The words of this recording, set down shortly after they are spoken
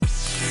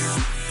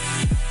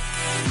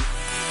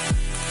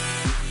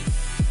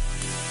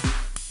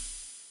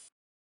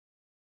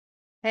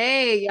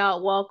Hey,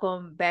 y'all,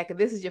 welcome back. If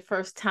this is your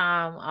first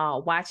time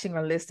watching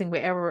or listening,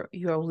 wherever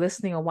you're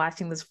listening or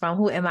watching this from,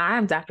 who am I?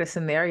 I'm Dr.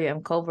 Samaria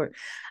M. Covert.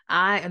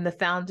 I am the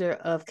founder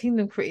of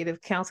Kingdom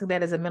Creative Counseling.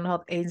 That is a mental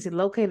health agency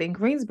located in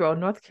Greensboro,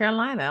 North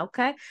Carolina.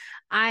 Okay.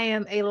 I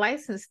am a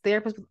licensed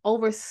therapist with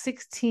over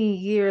 16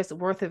 years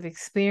worth of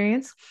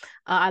experience.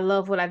 I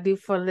love what I do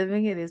for a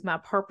living. It is my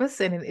purpose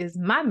and it is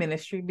my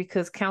ministry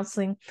because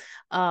counseling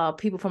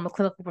people from a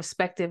clinical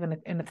perspective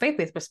and a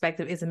faith-based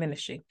perspective is a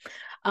ministry.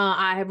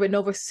 I have written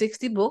over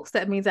 60 books.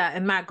 That means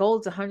and my goal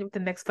is 100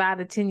 within the next 5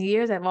 to 10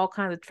 years. I have all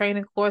kinds of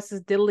training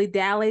courses, diddly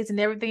dallies, and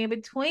everything in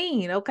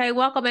between. Okay,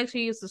 welcome. Make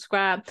sure you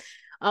subscribe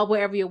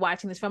wherever you're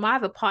watching this from. I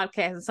have a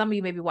podcast, and some of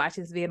you may be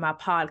watching this via my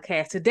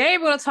podcast. Today,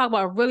 we're going to talk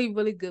about a really,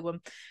 really good one.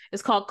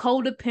 It's called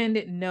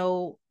Codependent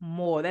No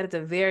More. That is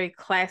a very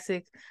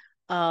classic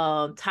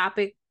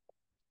topic.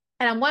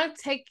 And I want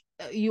to take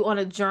you on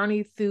a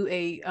journey through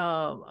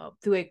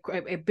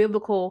a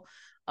biblical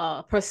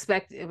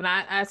perspective. And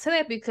I say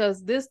that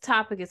because this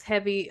topic is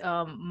heavy.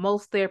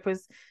 Most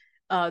therapists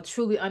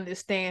truly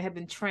understand, have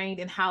been trained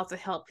in how to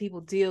help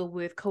people deal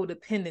with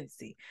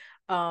codependency.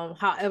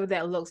 However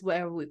that looks,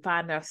 wherever we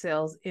find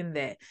ourselves in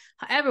that.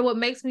 However, what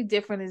makes me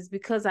different is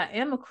because I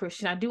am a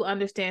Christian, I do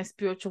understand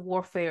spiritual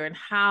warfare and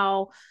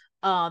how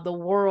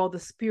the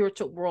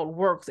spiritual world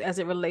works as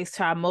it relates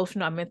to our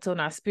emotional, our mental, and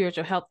our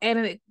spiritual health, and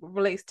it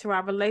relates to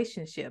our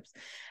relationships.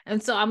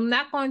 And so I'm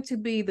not going to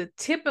be the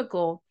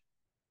typical.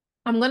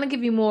 I'm going to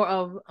give you more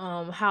of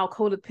how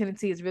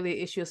codependency is really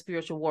an issue of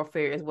spiritual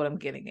warfare, is what I'm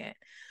getting at.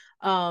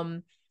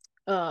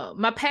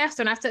 My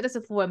pastor, and I said this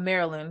before in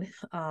Maryland.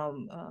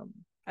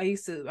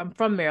 I'm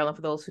from Maryland,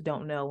 for those who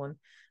don't know, and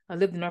I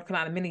lived in North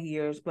Carolina many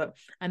years, but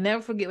I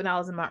never forget when I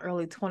was in my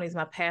early 20s,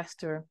 my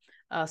pastor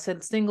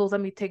said, "Singles, let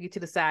me take you to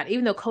the side."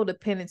 Even though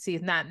codependency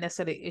is not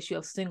necessarily an issue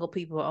of single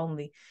people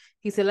only,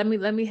 he said, let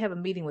me have a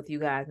meeting with you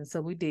guys. And so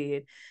we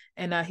did.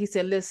 And he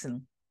said,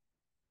 "Listen,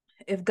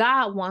 if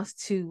God wants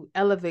to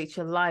elevate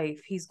your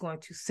life, he's going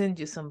to send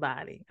you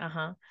somebody."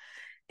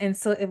 And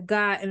so if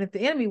the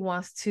enemy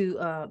wants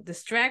to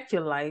distract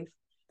your life,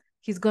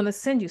 he's going to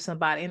send you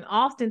somebody. And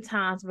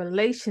oftentimes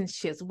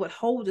relationships, what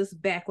holds us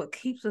back, what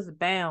keeps us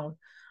bound,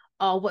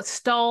 what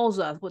stalls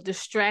us, what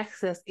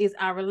distracts us is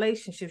our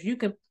relationships. You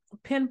can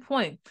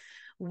pinpoint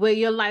where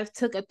your life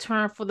took a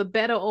turn for the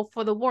better or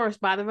for the worse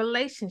by the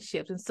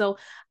relationships. And so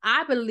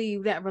I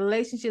believe that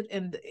relationships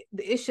and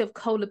the issue of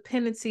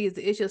codependency is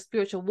the issue of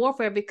spiritual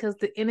warfare because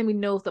the enemy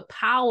knows the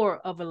power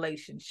of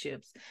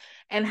relationships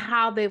and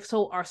how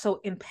are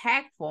so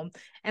impactful.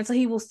 And so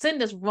he will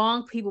send us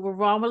wrong people with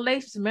wrong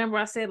relationships. Remember,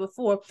 I said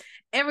before,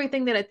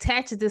 everything that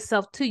attaches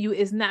itself to you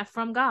is not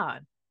from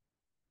God.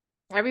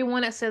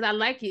 Everyone that says I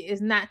like you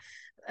is not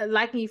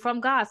liking you from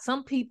God.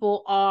 Some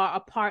people are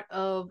a part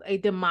of a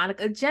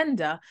demonic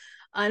agenda,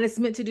 and it's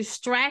meant to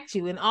distract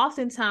you. And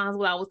oftentimes,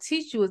 what I will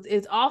teach you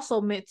is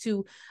also meant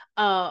to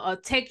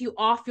take you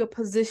off your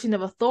position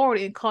of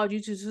authority and cause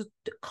you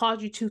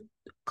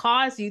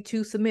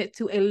to submit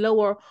to a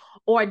lower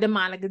or a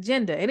demonic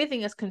agenda.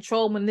 Anything that's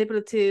control,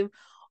 manipulative,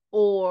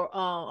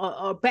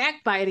 or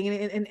backbiting,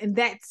 and in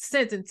that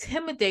sense,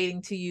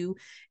 intimidating to you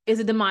is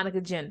a demonic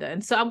agenda.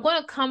 And so I'm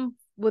going to come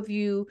with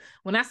you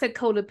when I said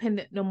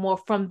codependent no more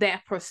from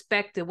that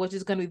perspective, which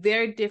is going to be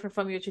very different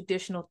from your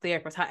traditional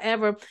therapist.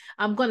 However,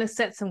 I'm going to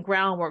set some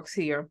groundworks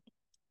here.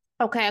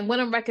 Okay, I'm going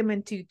to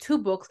recommend to you two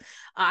books.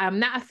 I'm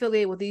not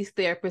affiliated with these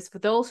therapists. For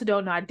those who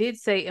don't know, I did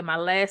say in my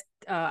last,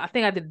 I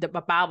think I did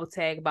a Bible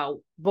tag about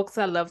books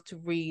I love to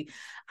read.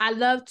 I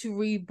love to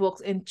read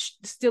books and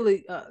still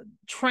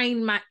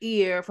train my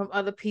ear from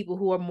other people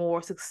who are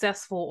more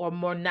successful or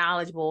more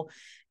knowledgeable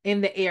in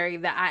the area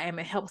that I am.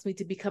 It helps me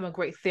to become a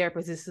great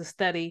therapist is to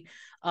study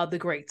the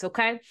greats.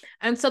 Okay.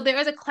 And so there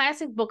is a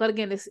classic book.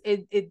 Again,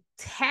 it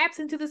taps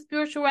into the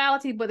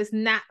spirituality, but it's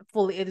not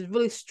fully. It is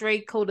really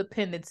straight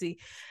codependency.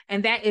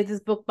 And that is this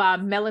book by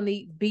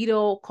Melanie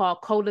Beadle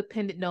called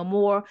Codependent No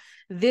More.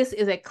 This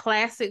is a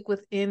classic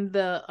within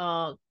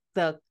the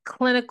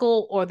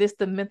clinical or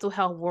the mental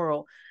health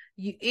world.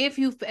 If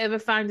you ever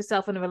find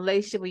yourself in a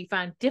relationship where you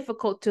find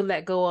difficult to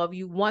let go of,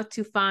 you want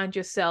to find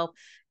yourself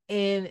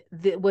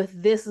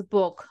with this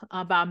book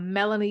by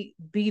Melanie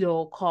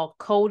Beadle called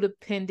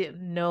Codependent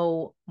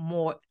No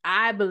More.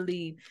 I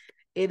believe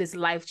it is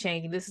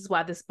life-changing. This is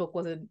why this book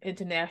was an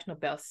international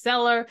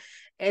bestseller.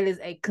 It is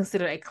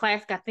considered a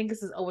classic. I think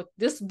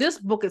this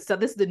book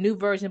itself, this is the new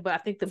version, but I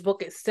think the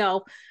book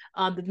itself,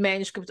 the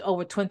manuscript is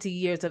over 20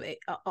 years of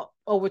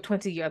over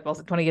 20 years,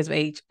 also 20 years of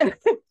age.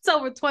 It's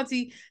over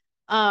 20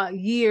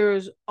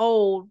 years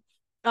old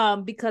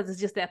because it's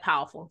just that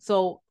powerful.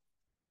 So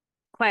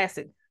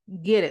classic.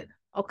 Get it.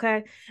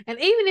 Okay. And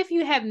even if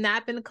you have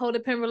not been in a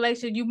codependent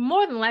relationship, you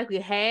more than likely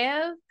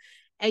have,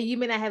 and you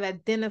may not have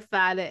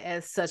identified it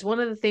as such. One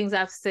of the things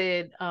I've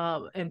said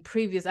in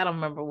previous, I don't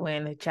remember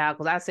when, child,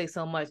 because I say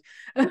so much.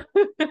 In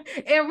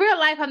real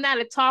life, I'm not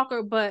a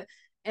talker, but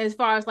as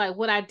far as like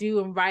what I do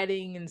in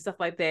writing and stuff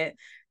like that,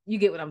 you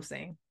get what I'm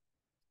saying.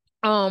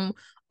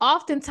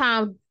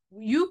 Oftentimes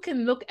you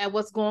can look at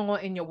what's going on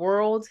in your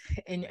world,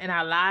 in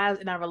our lives,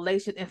 in our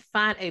relations, and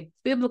find a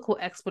biblical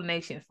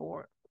explanation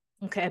for it.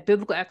 Okay, a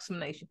biblical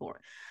explanation for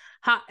it.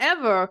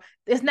 However,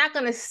 it's not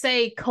going to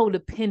say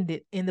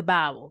codependent in the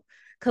Bible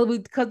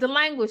because the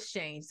language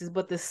changes,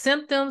 but the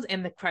symptoms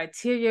and the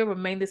criteria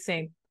remain the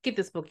same. Get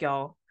this book,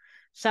 y'all.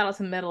 Shout out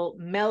to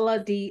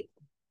Melody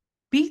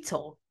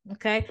Beetle.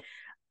 Okay,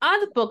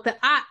 other book that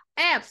I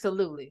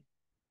absolutely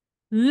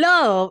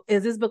love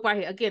is this book right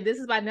here. Again, this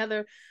is by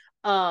another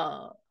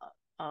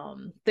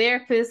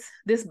therapist.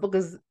 This book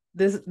is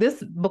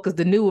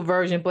the newer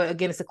version, but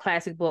again, it's a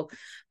classic book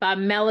by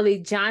Melody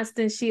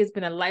Johnston. She has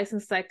been a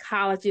licensed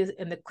psychologist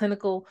in the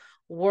clinical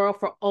world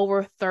for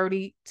over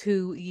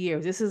 32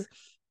 years. This is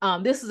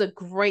a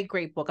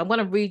great book. I'm going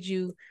to read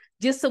you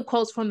just some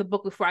quotes from the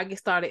book before I get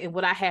started and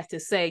what I have to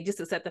say, just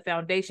to set the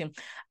foundation.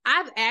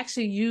 I've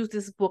actually used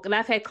this book and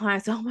I've had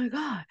clients, oh my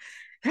God,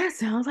 that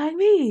sounds like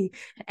me.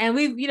 And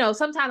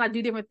sometimes I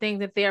do different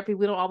things in therapy.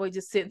 We don't always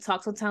just sit and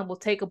talk. Sometimes we'll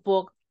take a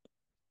book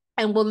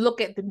and we'll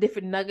look at the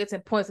different nuggets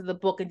and points of the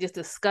book and just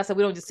discuss it.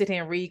 We don't just sit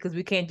here and read because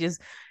we can't just,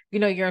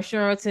 your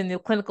insurance and your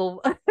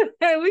clinical,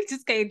 we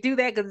just can't do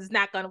that because it's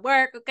not going to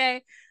work,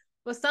 okay?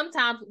 But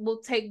sometimes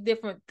we'll take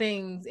different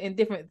things and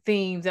different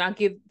themes, and I'll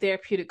give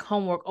therapeutic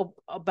homework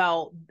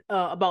about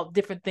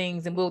different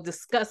things, and we'll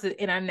discuss it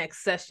in our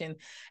next session.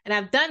 And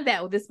I've done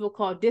that with this book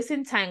called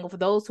Disentangle for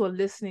those who are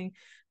listening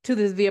to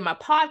this via my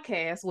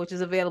podcast, which is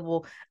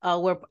available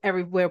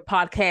everywhere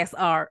podcasts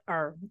are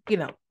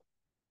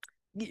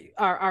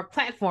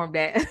platform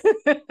that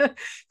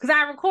because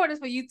I record this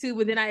for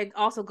YouTube and then it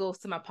also goes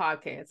to my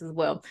podcast as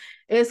well.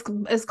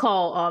 It's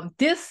called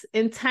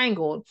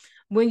Disentangled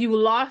When You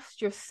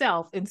Lost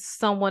Yourself in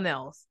Someone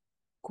Else.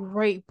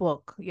 Great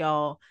book,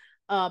 y'all.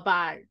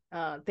 By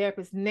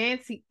therapist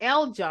Nancy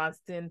L.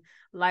 Johnston,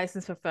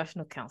 licensed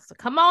professional counselor.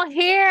 Come on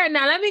here.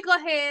 Now let me go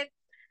ahead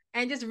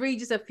and just read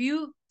just a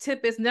few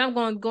tidbits, and then I'm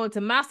going to go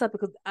into my stuff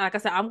because, like I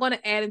said, I'm going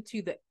to add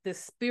into the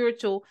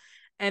spiritual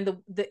and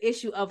the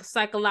issue of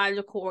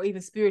psychological or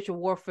even spiritual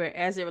warfare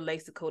as it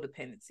relates to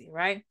codependency,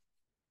 right?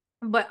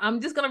 But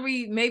I'm just going to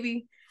read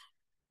maybe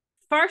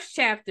first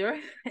chapter,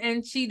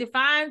 and she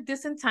defines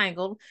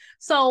disentangled.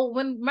 So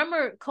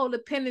remember,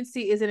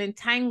 codependency is an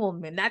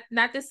entanglement,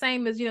 not the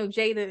same as,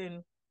 Jada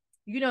and,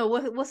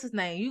 what's his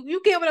name?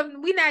 You get what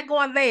we're not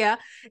going there.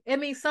 It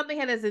means something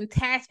that is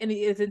attached and it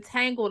is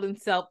entangled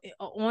itself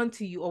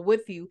onto you or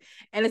with you,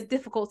 and it's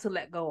difficult to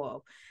let go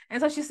of.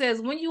 And so she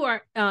says, when you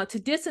are to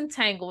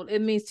disentangle,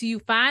 it means to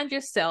find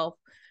yourself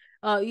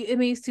when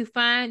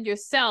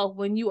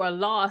you are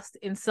lost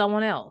in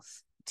someone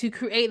else, to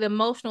create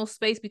emotional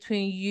space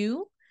between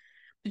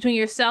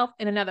yourself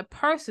and another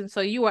person,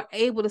 so you are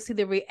able to see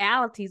the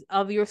realities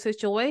of your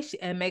situation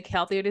and make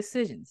healthier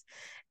decisions.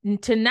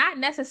 To not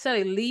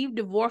necessarily leave,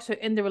 divorce, or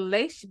end the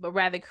relationship, but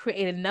rather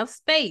create enough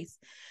space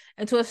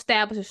and to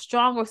establish a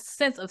stronger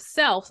sense of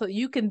self so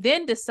you can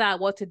then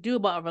decide what to do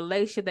about a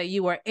relationship that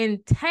you are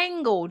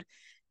entangled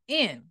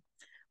in.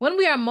 When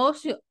we are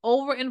emotionally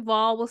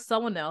over-involved with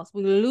someone else,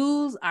 we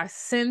lose our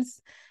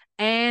sense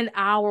and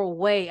our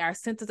way, our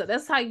sense of,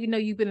 that's how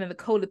you've been in a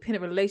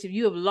codependent relationship.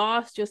 You have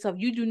lost yourself.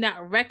 You do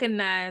not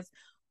recognize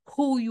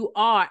who you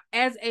are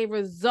as a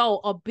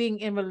result of being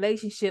in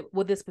relationship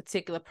with this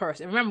particular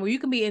person. Remember, you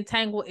can be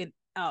entangled in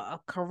a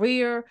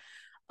career,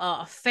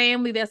 a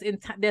family that's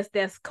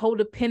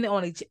codependent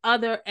on each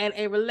other, and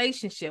a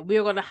relationship. We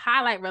are going to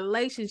highlight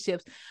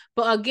relationships,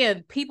 but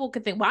again, people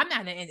can think, well, I'm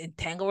not in an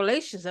entangled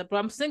relationship, but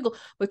I'm single.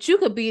 But you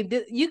can be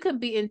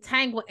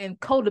entangled and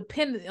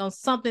codependent on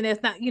something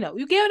that's not, you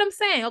get what I'm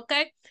saying,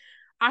 okay?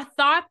 Our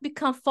thoughts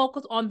become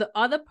focused on the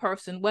other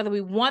person, whether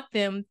we want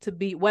them to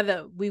be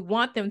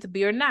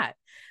or not.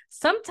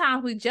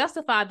 Sometimes we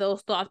justify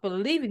those thoughts,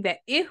 believing that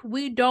if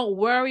we don't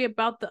worry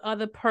about the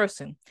other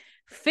person,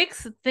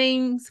 fix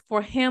things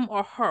for him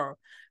or her,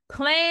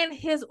 plan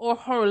his or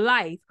her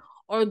life,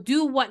 or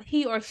do what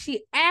he or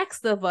she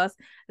asks of us,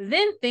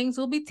 then things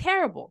will be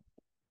terrible.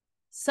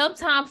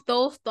 Sometimes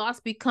those thoughts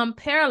become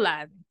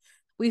paralyzing.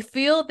 We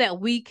feel that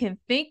we can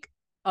think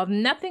of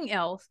nothing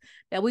else,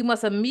 that we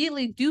must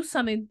immediately do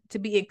something to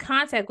be in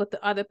contact with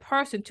the other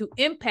person to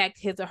impact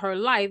his or her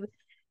life,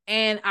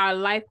 and our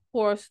life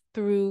pours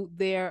through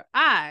their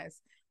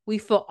eyes. We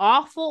feel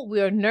awful,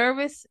 we are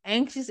nervous,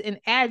 anxious, and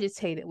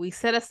agitated. We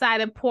set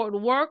aside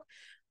important work,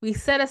 we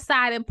set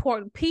aside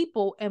important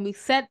people, and we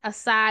set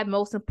aside,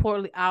 most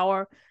importantly,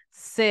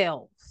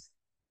 ourselves.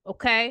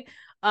 Okay?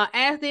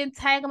 As the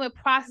entanglement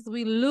process,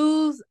 we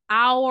lose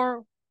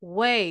our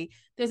way.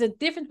 There's a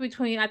difference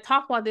between, I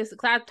talked about this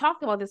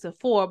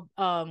before,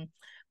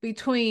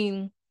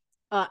 between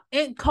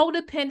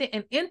codependent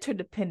and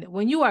interdependent.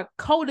 When you are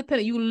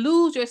codependent, you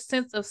lose your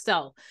sense of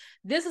self.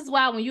 This is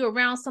why when you're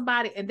around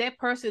somebody and that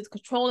person is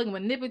controlling,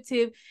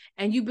 manipulative,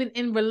 and you've been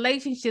in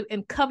relationship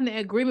and covenant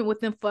agreement with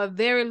them for a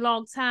very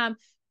long time,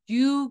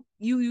 you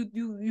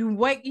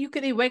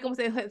can wake up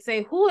and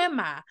say, who am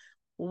I?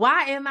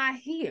 Why am I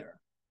here?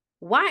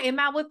 Why am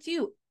I with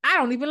you? I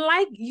don't even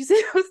like you. You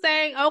see what I'm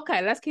saying?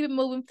 Okay, let's keep it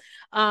moving.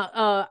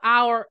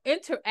 Our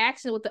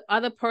interaction with the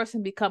other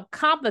person become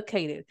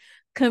complicated,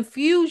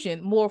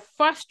 confusion, more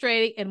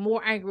frustrating, and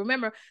more angry.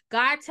 Remember,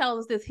 God tells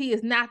us that He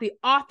is not the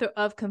author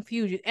of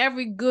confusion.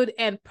 Every good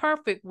and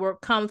perfect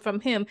work comes from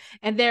Him,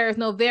 and there is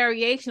no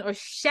variation or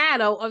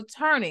shadow of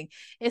turning.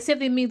 It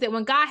simply means that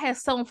when God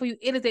has someone for you,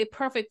 it is a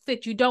perfect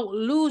fit. You don't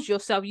lose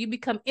yourself. You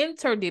become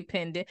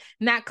interdependent,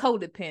 not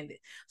codependent.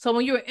 So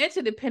when you're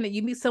interdependent,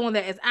 you meet someone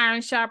that is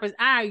iron sharp as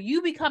iron,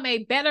 you become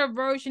a better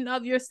version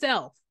of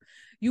yourself.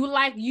 You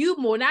like you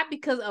more, not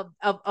because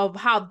of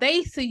how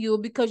they see you,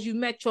 because you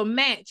met your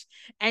match,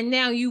 and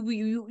now you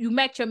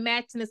met your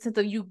match in the sense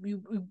of you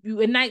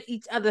ignite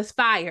each other's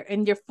fire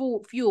and your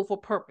fuel for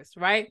purpose,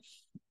 right?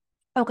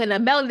 Okay, now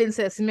Melody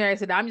says, Mary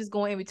said, I'm just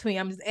going in between.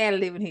 I'm just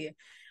ad-libbing here.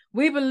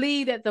 We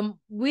believe that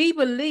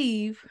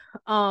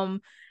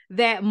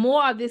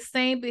more of this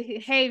same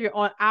behavior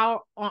on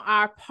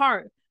our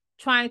part,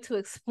 trying to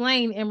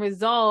explain and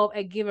resolve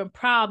a given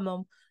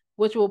problem,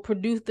 which will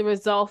produce the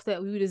results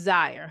that we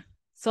desire.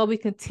 So we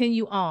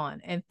continue on,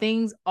 and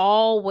things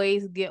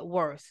always get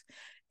worse.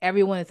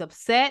 Everyone is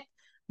upset.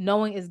 No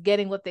one is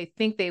getting what they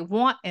think they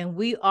want, and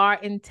we are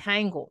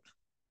entangled.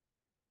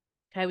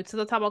 Okay, we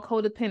still talk about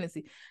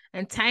codependency.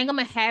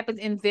 Entanglement happens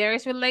in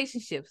various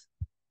relationships: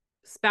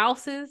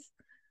 spouses,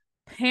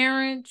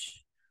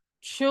 parents,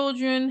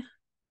 children,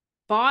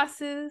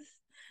 bosses.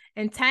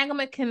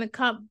 Entanglement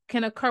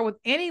can occur with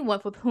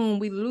anyone with whom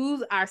we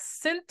lose our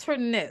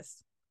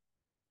centeredness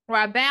or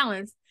our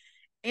balance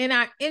in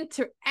our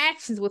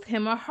interactions with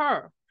him or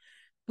her.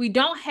 We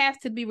don't have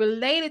to be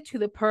related to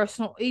the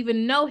person or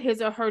even know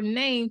his or her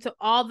name to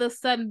all of a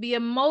sudden be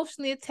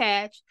emotionally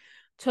attached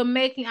to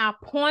making our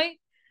point,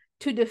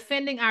 to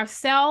defending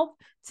ourselves,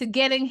 to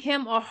getting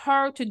him or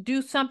her to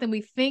do something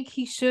we think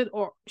he should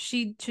or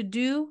she should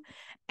do.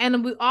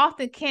 And we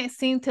often can't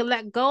seem to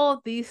let go of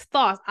these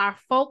thoughts. Our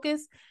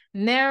focus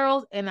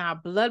narrows and our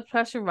blood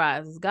pressure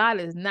rises. God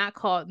ain't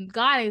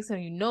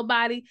sending you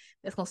nobody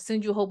that's going to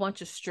send you a whole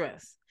bunch of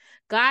stress.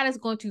 God is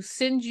going to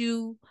send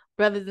you,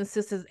 brothers and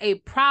sisters, a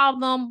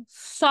problem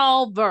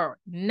solver,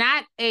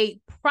 not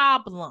a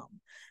problem.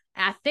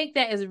 And I think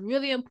that is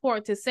really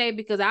important to say,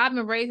 because I've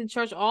been raised in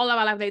church all of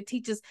our life. They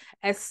teach us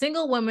as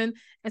single women,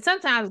 and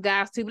sometimes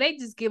guys too, but they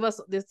just give us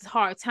this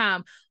hard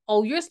time.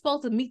 Oh, you're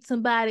supposed to meet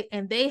somebody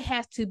and they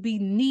have to be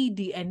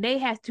needy and they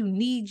have to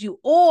need you,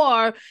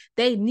 or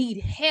they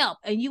need help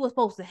and you were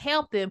supposed to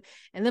help them.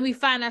 And then we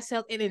find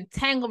ourselves in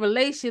entangled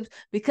relationships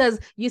because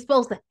you're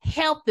supposed to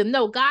help them.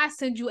 No, God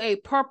sends you a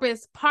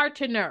purpose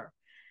partner.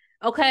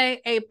 Okay,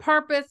 a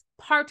purpose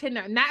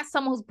partner, not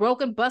someone who's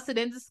broken, busted,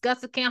 and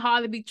disgusted, can't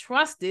hardly be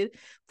trusted,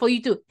 for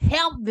you to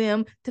help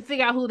them to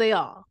figure out who they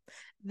are.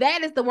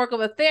 That is the work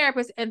of a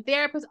therapist, and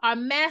therapists are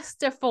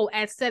masterful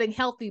at setting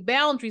healthy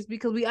boundaries,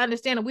 because we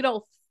understand that we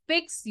don't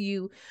fix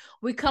you,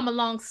 we come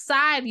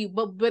alongside you.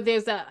 But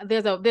there's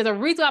a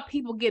reason why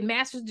people get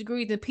master's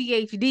degrees and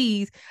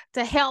PhDs,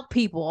 to help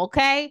people,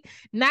 okay?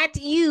 Not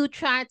you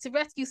trying to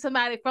rescue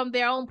somebody from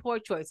their own poor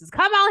choices.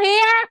 Come on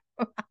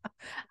here.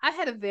 I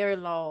had a very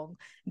long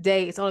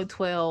day. It's only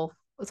 12.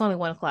 It's only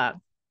 1 o'clock.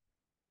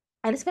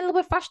 And it's been a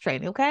little bit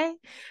frustrating, okay?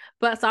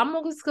 But so I'm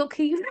just gonna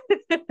keep.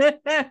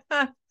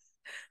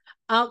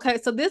 Okay,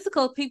 so this is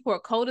because people are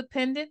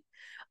codependent,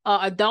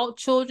 adult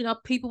children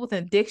of people with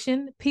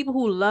addiction, people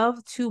who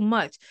love too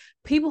much,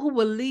 people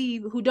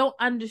who don't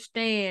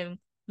understand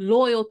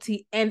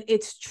loyalty in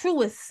its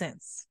truest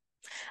sense.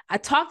 I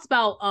talked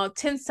about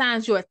 10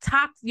 signs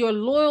your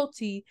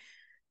loyalty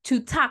to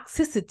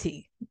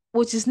toxicity,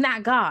 which is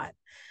not God.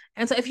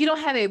 And so if you don't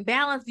have a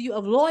balanced view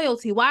of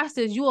loyalty, watch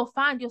this, you will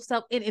find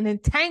yourself in an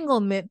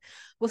entanglement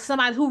with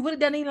somebody who really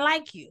doesn't even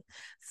like you.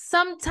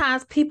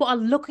 Sometimes people are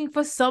looking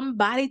for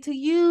somebody to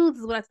use,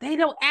 but they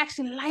don't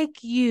actually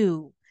like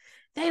you.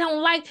 They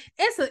don't like,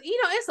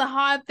 it's a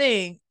hard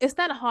thing. It's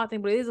not a hard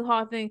thing, but it is a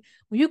hard thing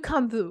when you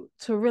come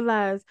to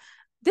realize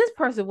this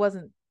person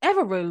wasn't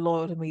ever really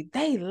loyal to me.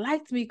 They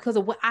liked me because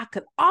of what I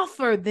could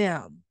offer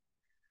them.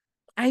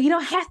 And you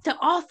don't have to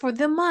offer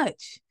them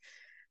much.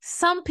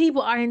 Some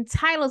people are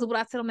entitled to what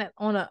I said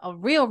on a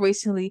reel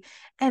recently,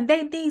 and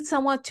they need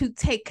someone to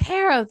take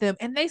care of them.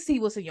 And they see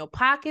what's in your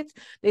pockets.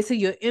 They see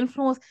your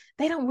influence.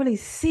 They don't really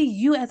see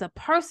you as a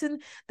person.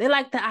 They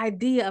like the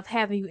idea of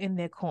having you in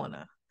their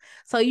corner.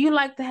 So you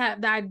like to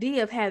have the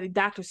idea of having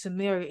Dr.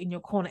 Samaria in your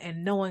corner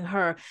and knowing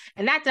her.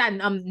 And not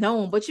that I'm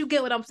known, but you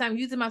get what I'm saying. I'm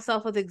using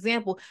myself as an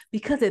example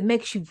because it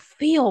makes you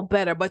feel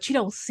better, but you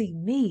don't see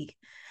me.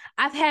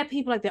 I've had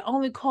people like they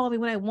only call me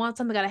when they want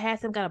something, gotta have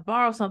something, gotta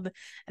borrow something,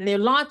 and they're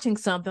launching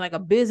something like a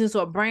business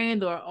or a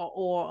brand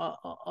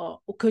or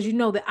because you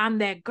know that I'm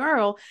that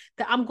girl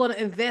that I'm gonna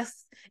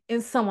invest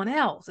in someone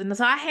else. And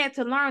so I had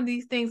to learn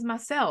these things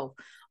myself.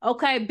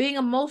 Okay, being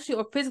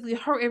emotionally or physically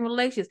hurt in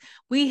relations,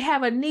 we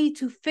have a need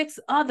to fix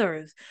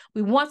others.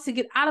 We want to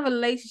get out of a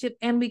relationship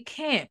and we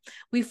can't.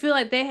 We feel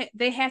like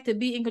they have to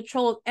be in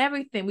control of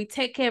everything. We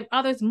take care of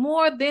others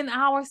more than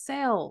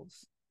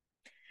ourselves.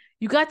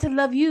 You got to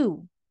love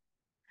you.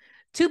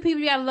 Two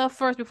people you gotta love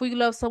first before you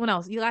love someone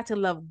else. You got to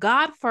love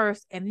God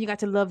first, and then you got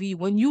to love you.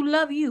 When you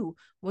love you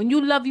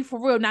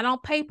for real, not on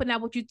paper,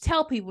 not what you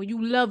tell people,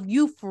 you love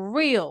you for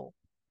real.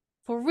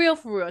 For real,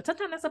 for real.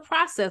 Sometimes that's a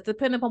process,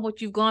 depending upon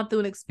what you've gone through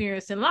and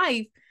experienced in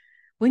life.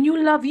 When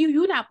you love you,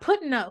 you're not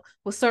putting up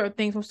with certain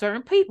things from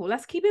certain people.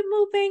 Let's keep it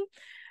moving.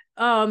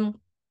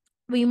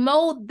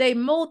 They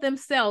mold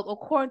themselves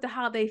according to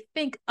how they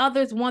think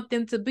others want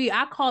them to be.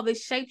 I call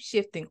this shape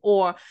shifting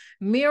or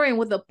mirroring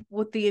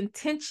with the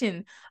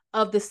intention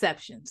of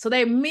deception. So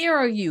they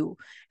mirror you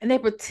and they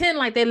pretend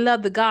like they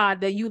love the God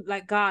that you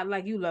like, God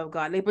like you love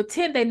God. They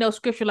pretend they know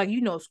scripture like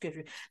you know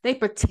scripture. They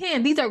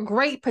pretend. These are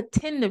great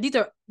pretenders.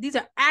 These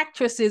are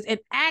actresses and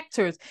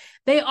actors.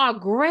 They are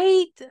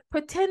great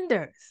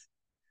pretenders.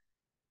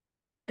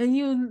 And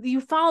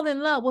you fall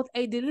in love with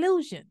a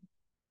delusion.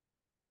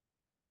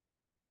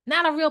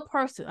 Not a real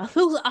person, a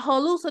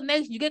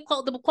hallucination. You get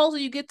close, the closer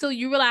you get to it,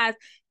 you realize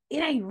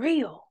it ain't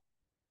real.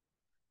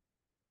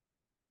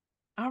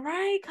 All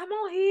right, come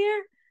on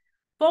here.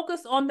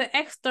 Focus on the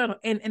external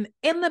and an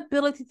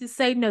inability to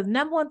say no. The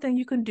number one thing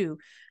you can do,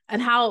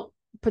 and how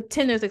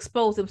pretenders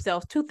expose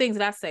themselves. Two things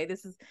that I say.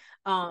 This is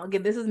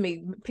again, this is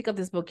me. Pick up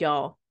this book,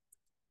 y'all.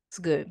 It's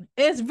good.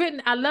 It's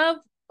written. I love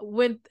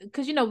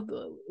because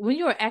when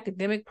you're an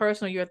academic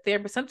person or you're a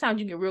therapist,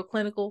 sometimes you get real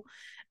clinical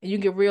and you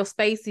get real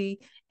spacey,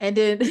 and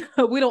then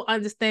we don't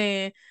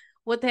understand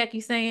what the heck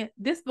you're saying.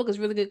 This book is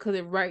really good because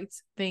it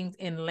writes things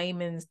in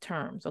layman's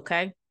terms.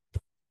 Okay.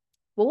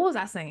 Well, what was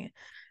I saying?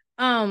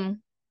 I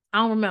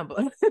don't remember.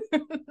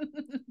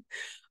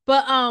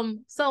 But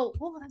so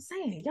what was I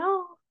saying,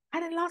 y'all? I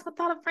didn't lost my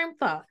thought of frame of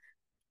thought.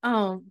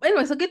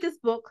 Anyway, so get this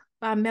book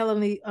by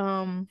Melanie.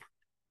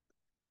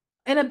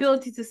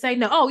 Inability to say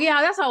no. Oh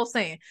yeah, that's what I was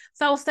saying.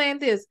 So I was saying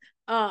this.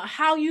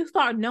 How you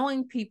start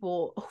knowing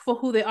people for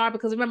who they are,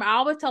 because remember, I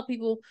always tell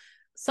people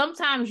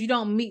sometimes you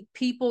don't meet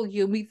people,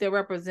 you meet their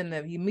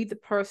representative. You meet the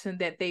person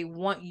that they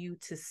want you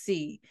to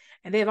see,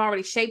 and they've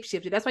already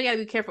shapeshifted. That's why you gotta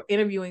be careful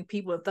interviewing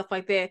people and stuff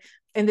like that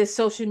in this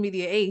social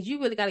media age. You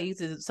really gotta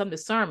use some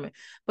discernment.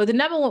 But the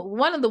number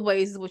one of the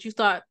ways is what you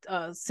start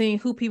seeing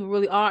who people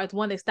really are is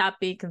when they stop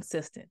being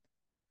consistent.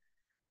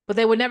 But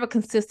they were never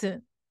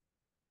consistent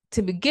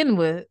to begin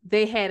with.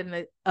 They had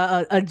an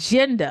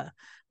agenda.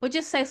 But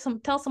just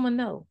tell someone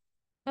no.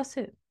 That's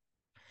it.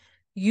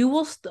 You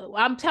will.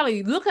 I'm telling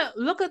you. Look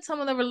at some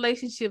of the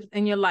relationships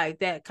in your life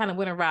that kind of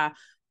went awry.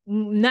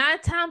 9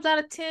 times out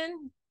of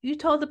 10, you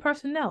told the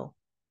person no.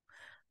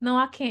 No,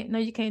 I can't. No,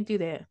 you can't do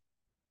that.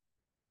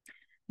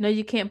 No,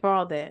 you can't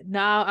borrow that.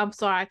 No, I'm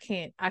sorry, I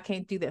can't. I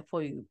can't do that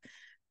for you.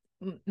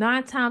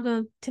 9 times out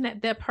of 10,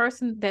 that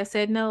person that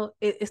said no,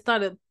 it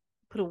started to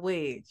put a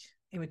wedge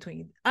in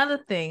between. Other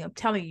thing, I'm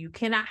telling you, you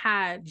cannot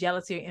hide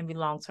jealousy or envy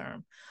long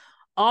term.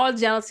 All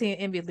jealousy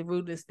and envy is the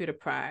root of the spirit of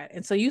pride.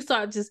 And so you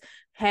start just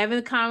having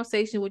a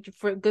conversation with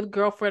your good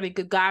girlfriend, a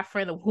good guy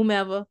friend, or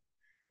whomever.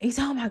 And you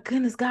say, oh my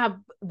goodness, God,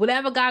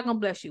 whatever God gonna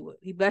bless you with.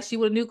 He bless you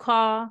with a new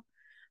car,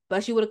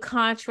 bless you with a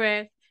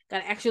contract,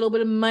 got extra little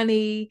bit of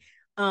money,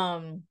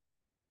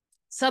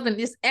 something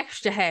just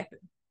extra happen.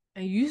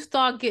 And you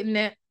start getting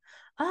that,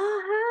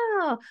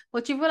 oh,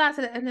 but you realize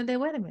at the end of the day,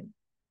 wait a minute.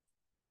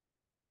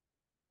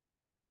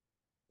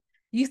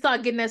 You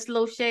start getting that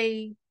slow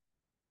shade.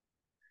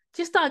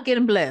 Just start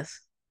getting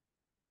blessed.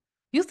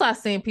 You start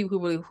seeing people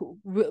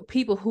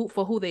who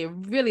for who they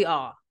really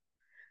are.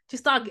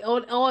 Just start,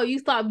 or you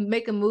start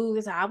making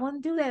moves. I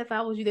wouldn't do that if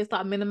I was you. They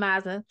start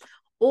minimizing,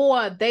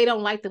 or they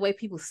don't like the way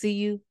people see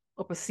you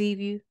or perceive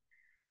you.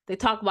 They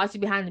talk about you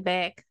behind the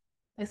back.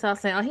 They start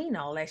saying, "Oh, he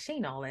know that. She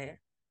know that."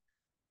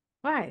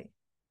 Right.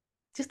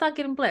 Just start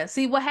getting blessed.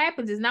 See, what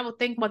happens is, and I was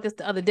thinking about this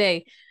the other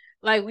day.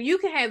 Like, you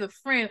can have a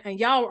friend and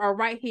y'all are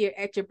right here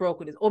at your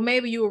brokenness. Or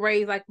maybe you were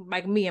raised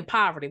like me in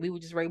poverty. We were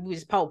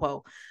just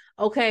po-po.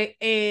 Okay.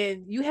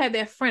 And you had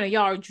that friend and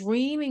y'all are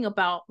dreaming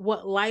about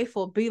what life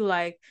will be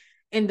like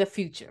in the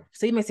future.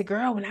 So you may say,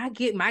 girl, when I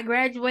get my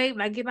graduate,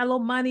 when I get my little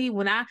money,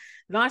 when I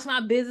launch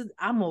my business,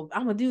 I'm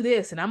gonna do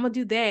this and I'm gonna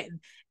do that.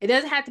 And it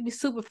doesn't have to be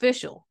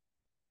superficial.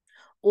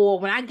 Or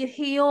when I get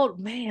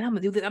healed, man, I'm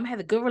gonna do this. I'm gonna have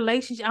a good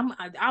relationship.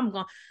 I'm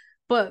gonna,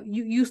 but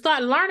you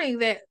start learning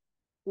that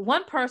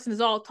one person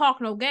is all talk,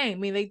 no game. I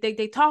mean,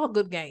 they talk a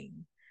good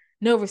game,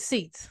 no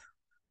receipts.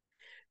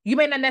 You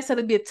may not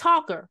necessarily be a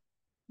talker,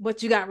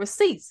 but you got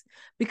receipts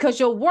because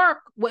your work,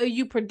 what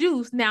you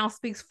produce, now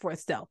speaks for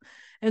itself.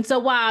 And so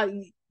while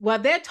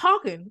they're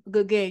talking a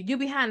good game, you're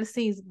behind the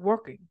scenes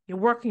working. You're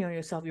working on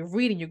yourself. You're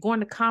reading. You're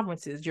going to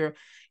conferences. You're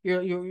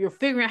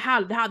figuring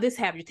out how this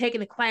happened. You're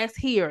taking a class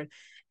here.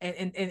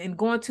 And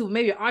going to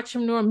maybe an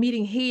entrepreneur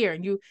meeting here,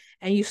 and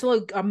you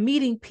slowly are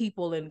meeting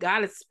people, and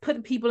God is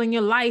putting people in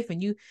your life,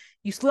 and you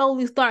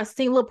slowly start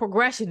seeing a little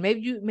progression.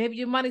 Maybe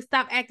your money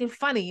stop acting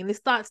funny and it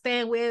start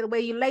staying where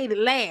you laid it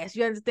last.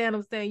 You understand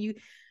what I'm saying?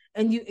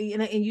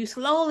 You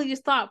slowly you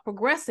start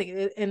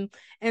progressing,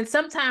 and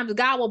sometimes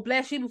God will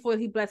bless you before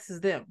He blesses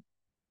them.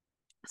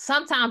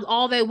 Sometimes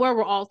all they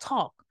were all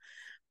talk.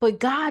 But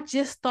God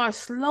just starts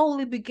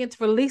slowly begin to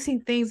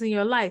releasing things in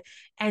your life.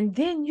 And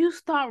then you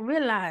start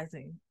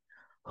realizing,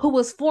 who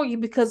was for you.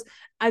 Because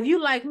if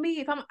you like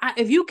me,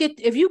 if you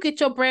get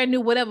your brand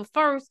new whatever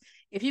first,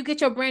 if you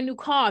get your brand new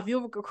car, if you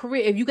have a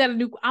career, if you got a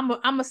new, I'm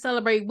gonna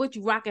celebrate with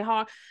you, rock it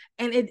hard,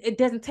 and it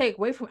doesn't take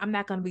away from. I'm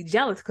not gonna be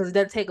jealous because it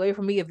doesn't take away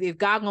from me. If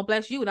God gonna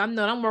bless you, and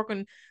I'm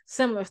working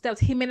similar steps,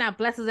 He may not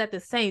bless us at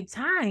the same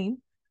time,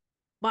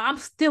 but I'm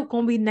still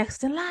gonna be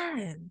next in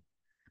line.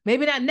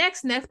 Maybe not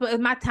next, but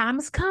my time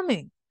is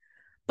coming.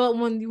 But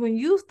when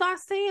you start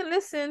saying,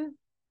 listen,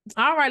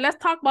 all right,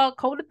 let's talk about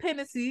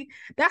codependency.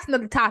 That's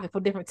another topic for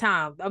different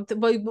times.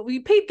 But we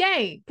peep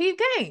game.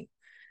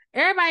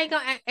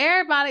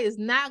 Everybody is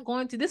not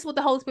going to. This is what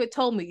the Holy Spirit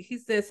told me. He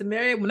said,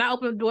 Samaria, when I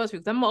open the doors for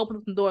you, I'm gonna open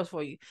up some doors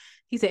for you.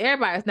 He said,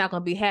 everybody is not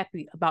gonna be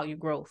happy about your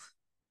growth.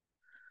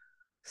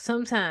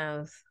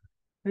 Sometimes,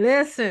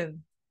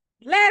 listen.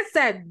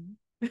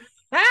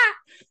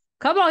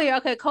 Come on here.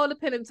 Okay,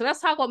 codependent. So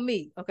let's talk about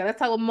me. Okay, let's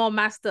talk about more of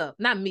my stuff.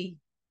 Not me.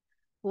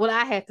 What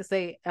I had to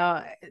say,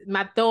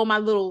 my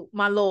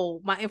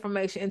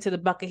information into the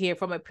bucket here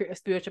from a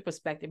spiritual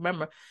perspective.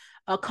 Remember,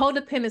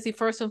 codependency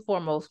first and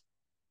foremost.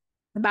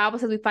 The Bible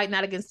says we fight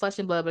not against flesh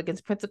and blood, but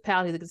against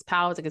principalities, against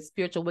powers, against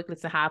spiritual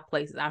wickedness in high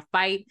places. Our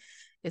fight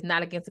is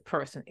not against a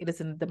person. It is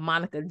a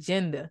demonic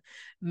agenda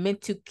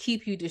meant to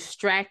keep you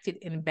distracted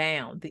and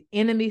bound. The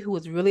enemy, who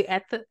is really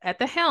at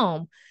the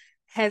helm,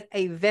 has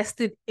a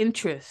vested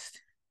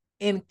interest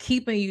in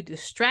keeping you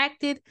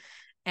distracted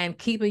and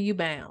keeping you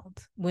bound.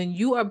 When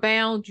you are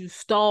bound, you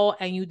stall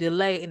and you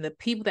delay, and the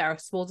people that are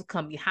supposed to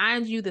come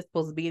behind you, they're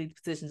supposed to be in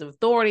positions of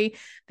authority,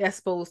 they're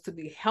supposed to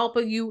be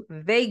helping you,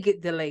 they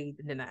get delayed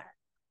and denied.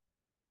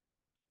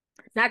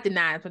 Not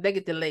denied, but they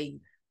get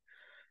delayed.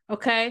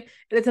 Okay?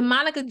 It's a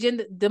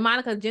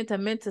demonic agenda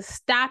meant to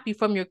stop you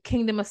from your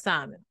kingdom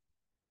assignment.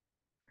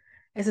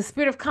 It's a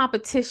spirit of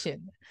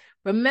competition.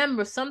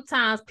 Remember,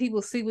 sometimes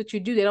people see what you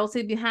do. They don't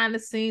see behind the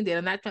scene.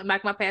 They're not,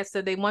 like my pastor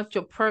said, they want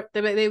your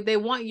they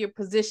want your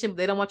position, but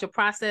they don't want your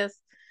process.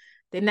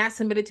 They're not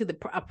submitted to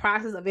a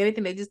process of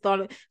anything. They just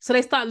thought, so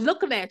they start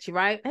looking at you,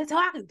 right? They say,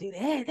 I can do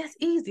that. That's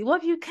easy. Well,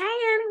 if you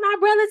can, my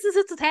brothers and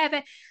sisters have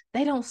that.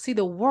 They don't see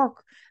the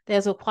work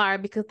that's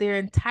required because they're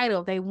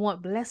entitled. They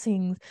want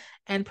blessings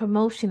and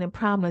promotion and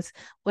promise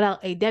without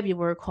a W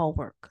word called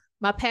work.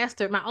 My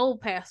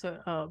old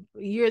pastor,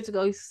 years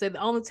ago, he said the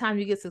only time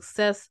you get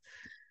success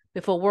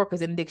before work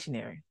is in the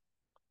dictionary.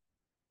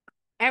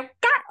 And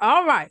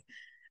all right.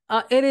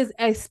 It is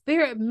a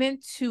spirit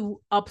meant to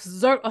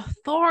exert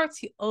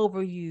authority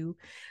over you,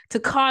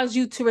 to cause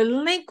you to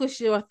relinquish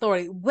your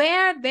authority.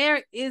 Where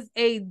there is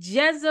a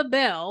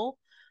Jezebel,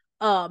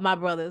 my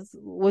brothers,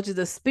 which is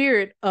a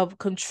spirit of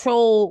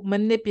control,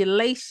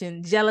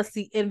 manipulation,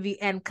 jealousy, envy,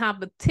 and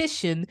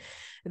competition,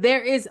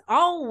 there is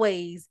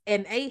always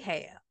an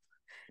Ahab.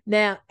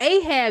 Now,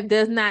 Ahab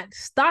does not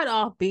start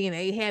off being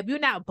Ahab. You're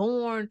not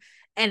born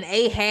an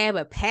Ahab,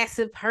 a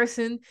passive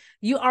person.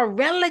 You are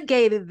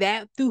relegated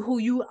that through who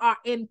you are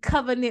in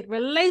covenant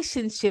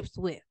relationships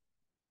with.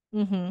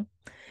 Mm-hmm.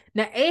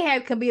 Now,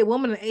 Ahab can be a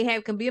woman and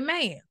Ahab can be a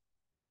man.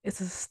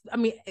 It's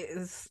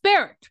a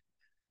spirit.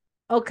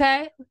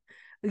 Okay?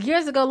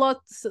 Years ago, Lord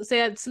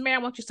said, Samaria,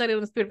 I want you to study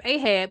on the spirit of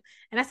Ahab.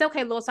 And I said,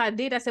 okay, Lord, so I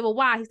did. I said, well,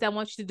 why? He said, I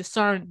want you to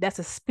discern that's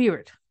a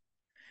spirit.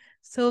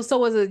 So is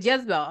a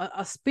Jezebel,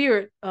 a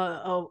spirit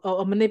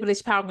of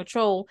manipulation, power, and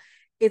control.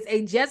 It's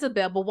a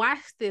Jezebel, but watch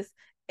this.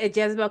 A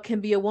Jezebel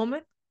can be a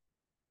woman.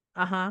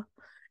 And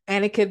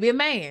it could be a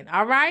man.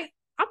 All right?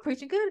 I'm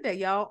preaching good today,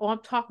 y'all. Or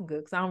I'm talking good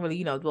because I don't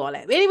really, do all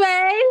that. But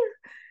anyway,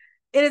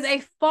 it is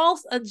a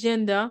false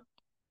agenda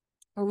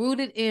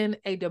rooted in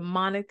a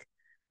demonic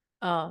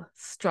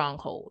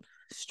stronghold.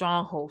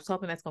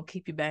 Something that's going to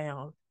keep you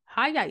bound.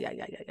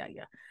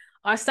 Yeah.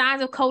 Our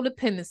signs of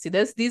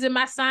codependency. These are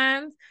my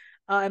signs.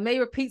 I may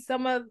repeat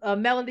some of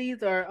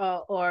Melody's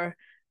or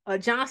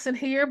Johnson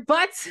here,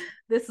 but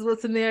this is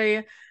what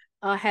Samaria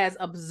has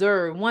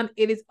observed. One,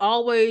 it is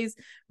always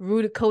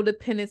rooted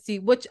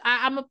codependency, which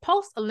I'm gonna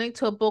post a link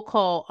to a book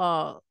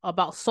called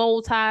about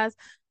soul ties.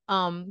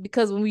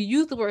 Because when we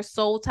use the word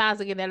soul ties,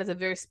 again, that is a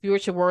very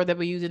spiritual word that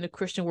we use in the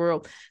Christian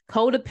world.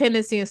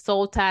 Codependency and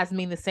soul ties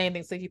mean the same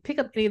thing. So if you pick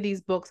up any of these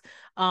books,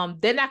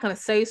 they're not going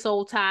to say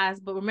soul ties,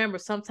 but remember,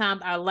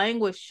 sometimes our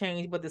language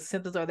changes, but the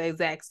symptoms are the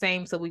exact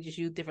same. So we just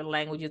use different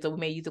languages, or we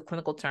may use a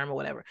clinical term or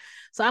whatever.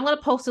 So I'm going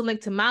to post a link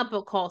to my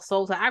book called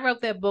Soul Ties. I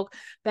wrote that book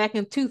back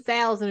in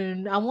 2000,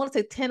 and I want to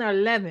say 10 or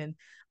 11.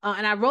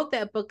 And I wrote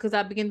that book because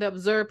I began to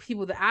observe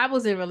people that I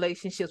was in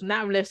relationships,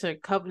 not necessarily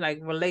like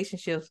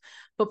relationships,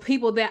 but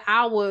people that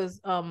I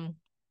was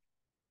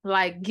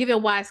like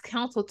giving wise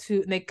counsel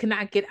to, and they could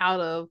not get out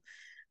of.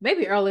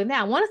 Maybe early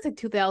now. I want to say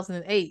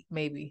 2008,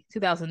 maybe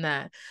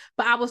 2009.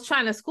 But I was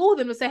trying to school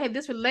them to say, hey,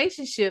 this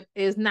relationship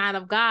is not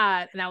of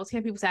God. And I was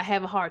hearing people say, I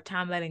have a hard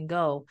time letting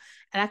go.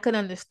 And I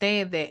couldn't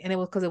understand that. And it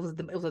was because it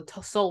was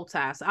a soul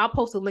tie. So I'll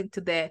post a link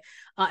to that.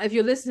 If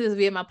you're listening to this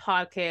via my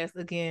podcast,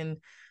 again,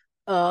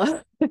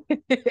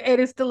 It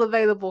is still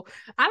available.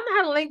 I don't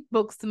know how to link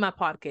books to my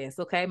podcast,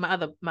 okay? My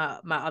other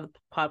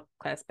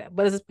podcast path.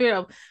 But it's a spirit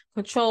of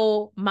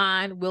control,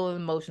 mind, will,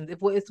 and emotions.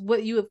 It's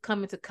what you have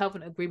come into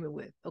covenant agreement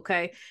with,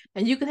 okay?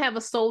 And you can have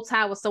a soul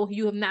tie with someone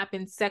you have not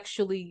been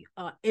sexually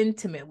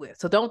intimate with.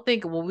 So don't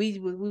think, well, we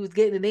was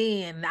getting it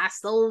in, and our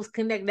souls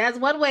connect. That's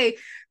one way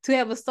to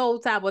have a soul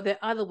tie, but there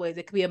are other ways.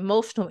 It could be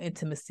emotional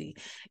intimacy.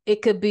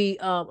 It could be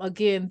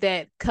again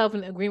that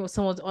covenant agreement with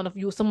someone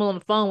on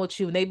the phone with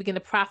you, and they begin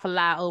to prophesy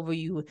over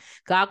you.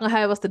 God gonna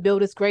have us to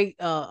build this great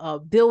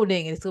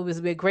building, and it's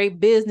gonna be a great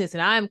business.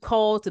 And I am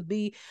called to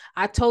be.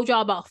 I told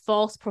y'all about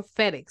false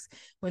prophetics.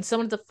 When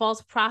someone's a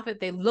false prophet,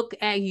 they look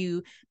at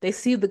you, they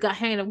see the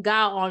hand of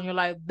God on your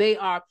life. They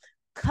are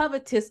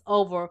covetous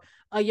over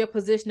your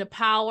position of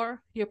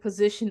power, your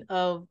position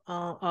of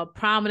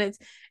prominence,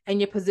 and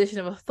your position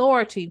of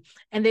authority,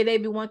 and they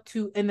want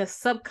to, in a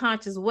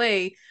subconscious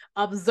way,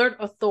 exert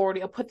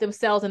authority or put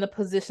themselves in a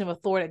position of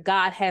authority that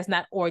God has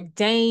not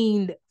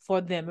ordained for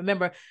them.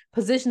 Remember,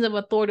 positions of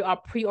authority are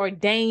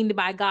preordained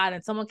by God,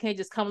 and someone can't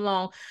just come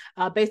along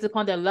based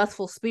upon their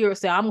lustful spirit,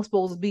 say, I'm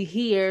supposed to be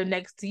here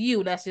next to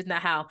you. That's just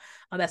not how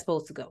that's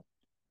supposed to go.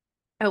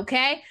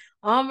 Okay.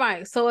 All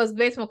right. So it's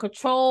based on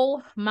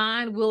control,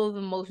 mind, will, and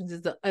emotions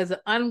is an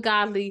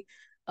ungodly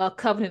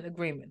covenant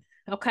agreement.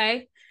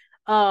 Okay.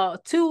 You're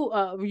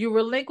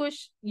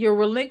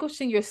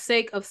relinquishing your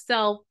sake of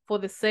self for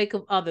the sake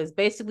of others.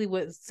 Basically,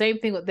 what same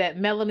thing with that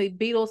Melanie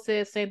Beadle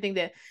says, same thing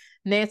that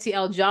Nancy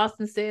L.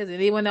 Johnson says, and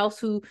anyone else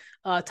who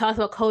talks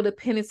about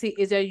codependency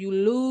is that you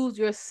lose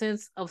your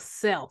sense of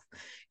self.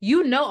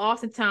 You know,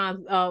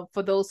 oftentimes,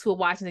 for those who are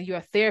watching, that you're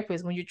a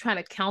therapist, when you're trying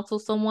to counsel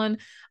someone,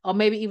 or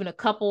maybe even a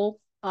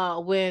couple,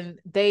 when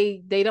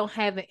they don't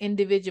have an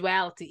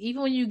individuality.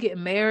 Even when you get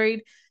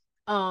married,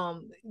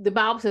 the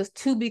Bible says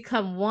two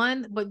become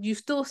one, but you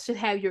still should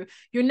have you're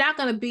not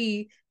going to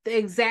be the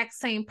exact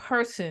same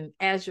person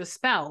as your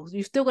spouse.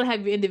 You're still going to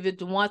have your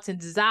individual wants and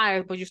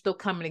desires, but you're still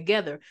coming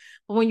together.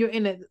 But when you're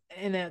in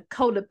a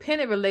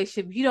codependent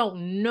relationship, you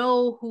don't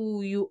know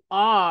who you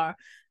are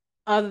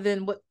other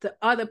than what the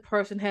other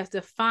person has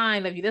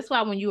defined of you. That's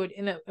why when you are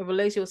in a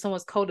relationship with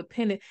someone's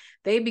codependent,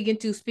 they begin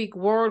to speak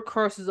word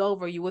curses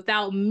over you.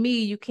 Without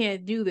me, you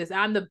can't do this.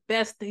 I'm the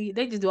best thing.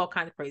 They just do all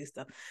kinds of crazy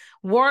stuff.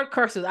 Word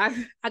curses. I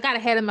got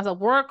ahead of myself.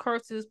 Word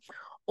curses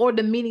or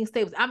demeaning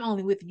statements. I'm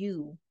only with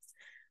you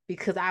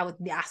because I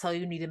saw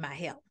you needed my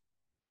help.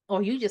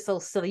 Or you just so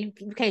silly.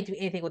 You can't do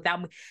anything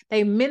without me.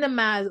 They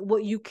minimize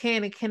what you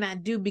can and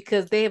cannot do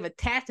because they have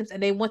attachments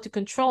and they want to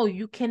control you.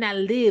 You cannot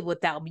live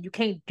without me. You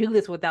can't do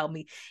this without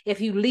me. If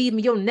you leave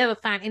me, you'll never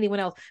find anyone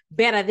else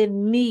better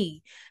than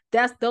me.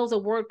 Those are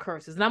word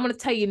curses. And I'm going to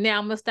tell you now,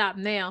 I'm going to stop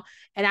now.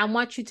 And I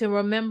want you to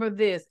remember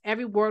this.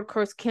 Every word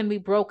curse can be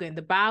broken.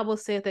 The Bible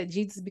says that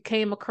Jesus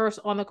became a curse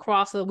on the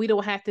cross so we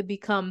don't have to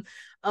become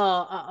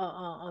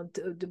a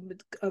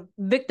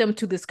victim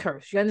to this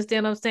curse. You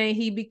understand what I'm saying?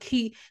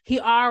 He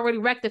already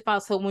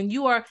rectified. So when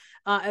you are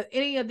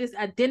any of this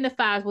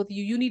identifies with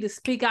you, you need to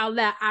speak out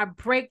loud. I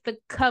break the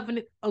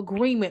covenant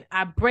agreement.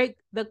 I break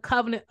the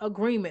covenant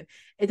agreement.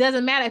 It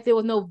doesn't matter if there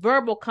was no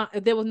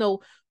if there was no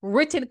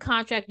written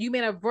contract. You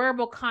made a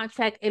verbal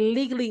contract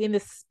illegally in the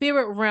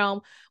spirit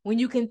realm when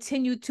you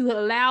continue to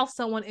allow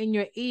someone in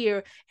your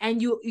ear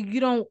and you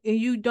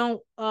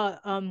don't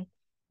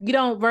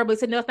verbally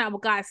say, no, that's not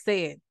what God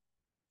said.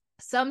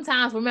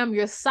 Sometimes, remember,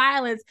 your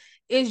silence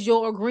is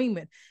your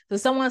agreement. So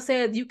someone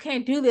says, you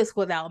can't do this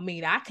without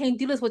me. I can't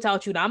do this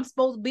without you. I'm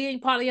supposed to be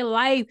part of your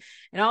life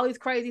and all these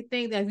crazy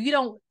things. And if you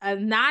don't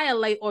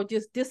annihilate or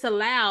just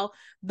disallow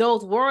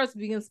those words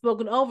being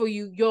spoken over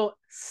you, your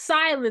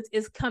silence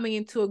is coming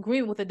into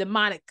agreement with a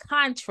demonic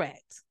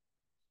contract.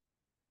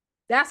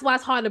 That's why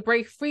it's hard to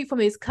break free from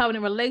these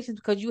covenant relations,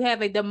 because you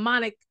have a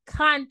demonic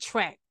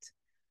contract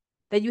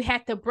that you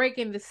have to break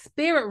in the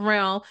spirit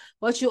realm,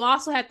 but you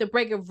also have to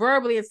break it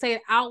verbally and say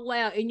it out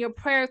loud in your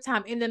prayer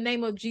time. In the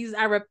name of Jesus,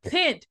 I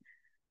repent.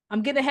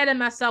 I'm getting ahead of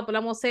myself, but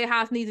I'm going to say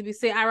how it needs to be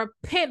said. I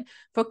repent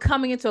for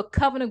coming into a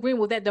covenant agreement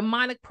with that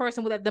demonic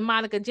person, with that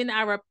demonic agenda.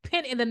 I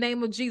repent in the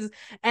name of Jesus,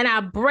 and I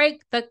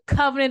break the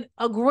covenant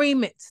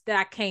agreements that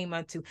I came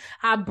unto.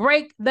 I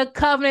break the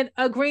covenant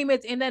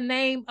agreements in the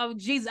name of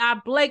Jesus.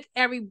 I break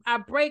every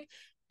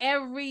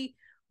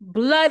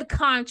blood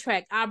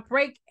contract. I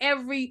break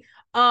every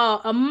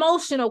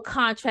emotional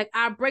contract.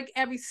 I break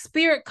every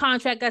spirit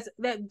contract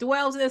that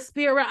dwells in the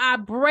spirit. I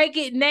break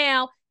it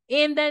now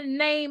in the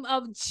name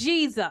of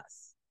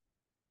Jesus.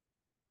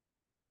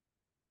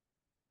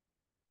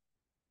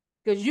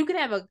 Because you can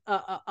have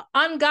a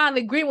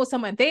ungodly agreement with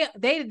someone. They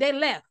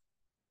left.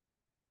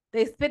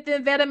 They spit the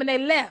venom and they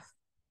left.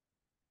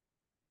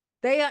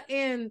 They are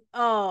in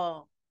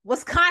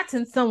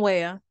Wisconsin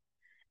somewhere,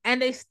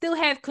 and they still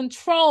have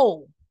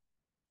control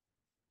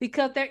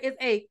because there is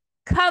a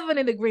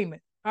covenant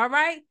agreement. All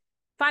right.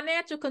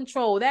 Financial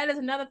control. That is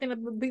another thing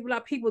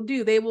that people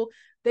do. They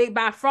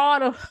by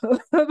fraud or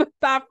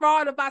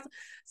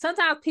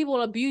sometimes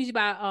people abuse you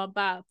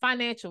by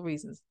financial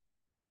reasons.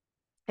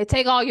 They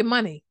take all your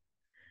money.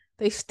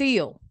 They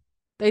steal.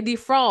 They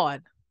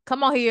defraud.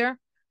 come on here.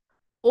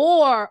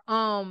 Or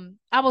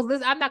I was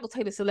listening, I'm not gonna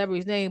tell you the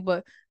celebrity's name,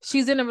 but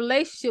she's in a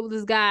relationship with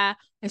this guy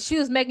and she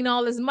was making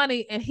all this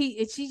money and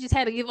she just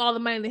had to give all the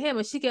money to him,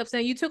 and she kept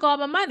saying, you took all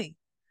my money.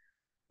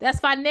 That's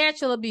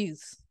financial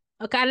abuse.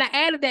 Okay, and I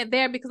added that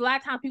there because a lot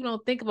of times people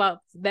don't think about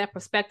that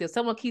perspective.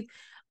 Someone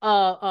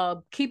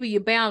keeping you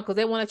bound because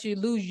they want to let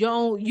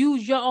you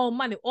use your own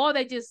money, or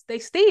they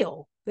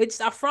steal. They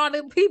just are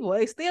fraudulent people.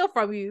 They steal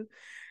from you,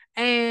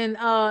 and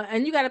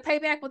you got to pay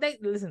back what they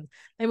listen.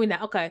 Let me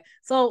not. Okay,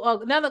 so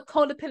another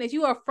codependent.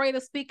 You are afraid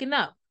of speaking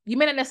up. You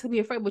may not necessarily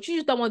be afraid, but you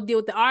just don't want to deal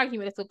with the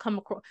argument that's gonna come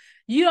across.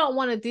 You don't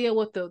want to deal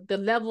with the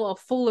level of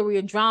foolery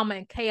and drama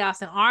and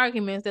chaos and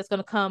arguments that's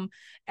gonna come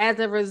as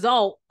a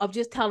result of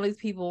just telling these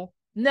people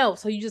no.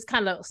 So you just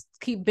kind of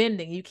keep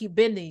bending. You keep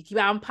bending. You keep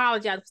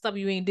apologizing for stuff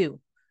you ain't do.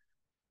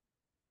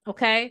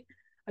 Okay.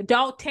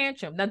 Adult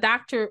tantrum. Now,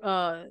 Dr.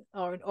 or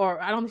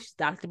I don't know if she's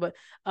a doctor, but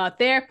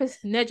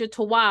therapist Nedra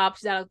Tawwab,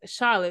 she's out of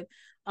Charlotte.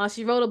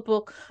 She wrote a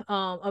book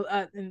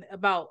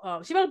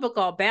about she wrote a book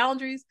called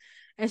Boundaries,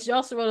 and she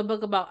also wrote a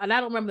book about, and I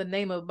don't remember the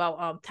name of,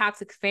 about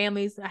toxic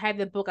families. I had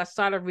the book, I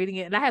started reading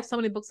it, and I have so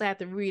many books I have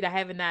to read. I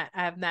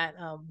have not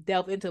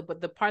delved into it,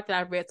 but the part that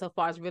I've read so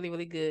far is really,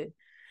 really good.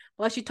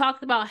 Well, she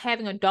talked about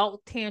having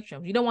adult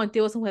tantrums. You don't want to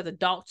deal with someone who has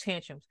adult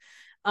tantrums.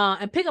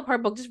 And pick up her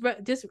book.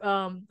 Just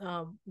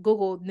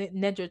Google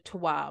Nedra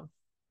Tawwab.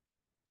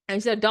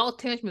 And she said adult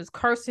tantrum is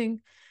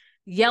cursing,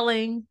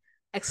 yelling,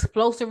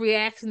 explosive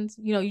reactions.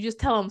 You know, you just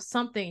tell them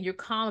something, you're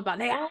calm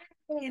about it.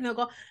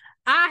 Go.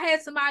 I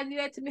had somebody do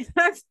that to me.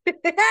 Hey,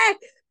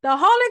 the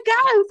Holy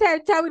Ghost had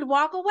to tell me to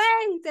walk away.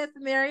 He said,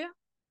 Samaria,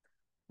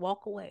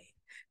 walk away.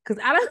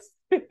 Because I don't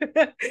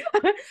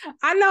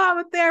I know I'm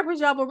a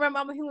therapist, y'all, but remember,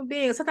 I'm a human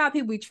being. Sometimes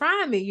people be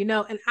trying me,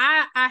 and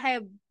I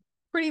have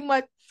pretty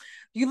much,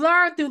 you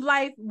learn through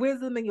life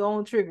wisdom and your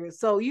own triggers.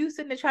 So you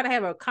sitting there trying to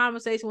have a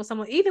conversation with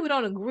someone, even if we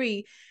don't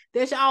agree,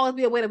 there should always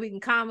be a way that we can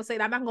conversate.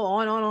 I'm not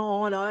going to go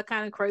on, all that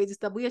kind of crazy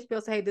stuff. We just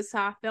feel say, hey, this is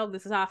how I felt,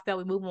 this is how I felt,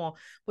 we move on.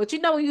 But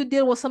when you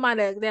deal with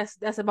somebody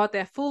that's about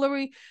that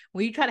foolery,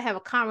 when you try to have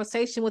a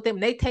conversation with them,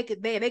 they take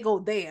it there, they go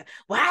there.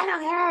 Well, I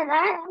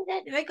don't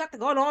care. They got to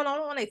go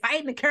on, they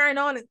fighting and carrying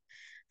on.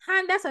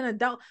 Hun, that's an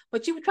adult,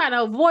 but you trying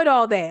to avoid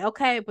all that,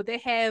 okay? But they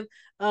have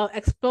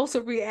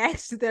explosive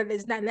reactions that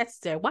is not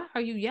necessary. Why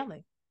are you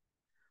yelling?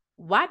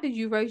 Why did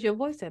you raise your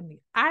voice at me?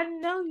 I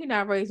know you're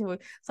not raising your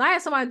voice. So I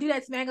had somebody do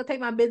that to me. I ain't gonna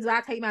take my business.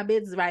 I take my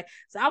business, right?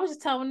 So I was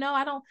just telling them, no,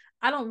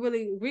 I don't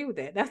really agree with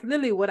that. That's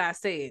literally what I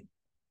said.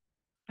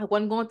 I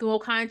wasn't going through all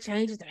kind of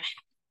changes.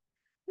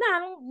 No, I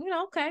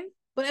don't, okay.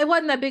 But it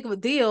wasn't that big of a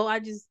deal. I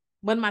just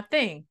wasn't my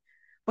thing.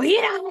 But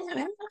you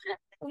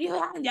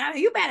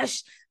better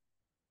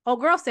oh,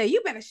 girl said,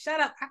 you better shut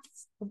up.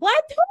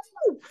 What?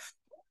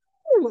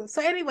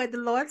 So anyway, the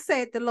Lord, so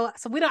I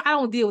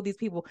don't deal with these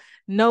people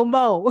no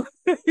more.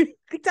 You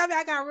tell me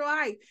I got real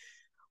height.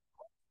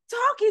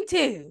 Talking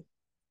to.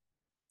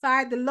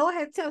 So the Lord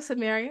had to tell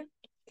Samaria,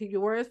 keep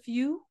your words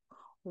few,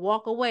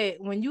 walk away.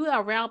 When you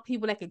are around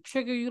people that can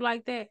trigger you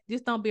like that,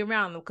 just don't be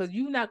around them, because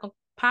you're not going to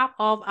pop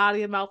off out of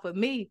your mouth with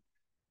me.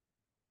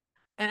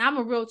 And I'm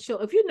a real chill.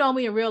 If you know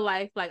me in real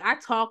life, like, I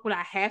talk when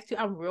I have to.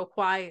 I'm real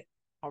quiet.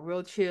 I'm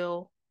real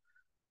chill.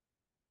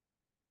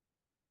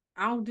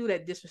 I don't do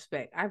that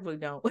disrespect. I really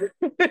don't.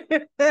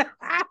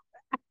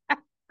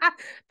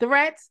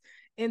 Threats,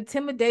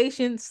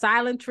 intimidation,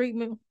 silent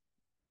treatment,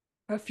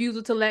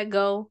 refusal to let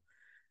go.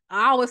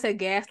 I always say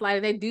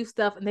gaslighting. They do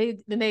stuff and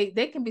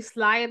they can be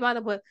sly about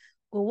it, but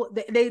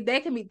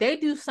they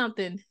do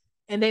something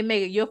and they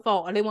make it your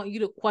fault, or they want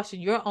you to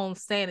question your own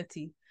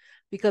sanity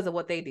because of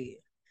what they did.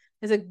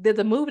 There's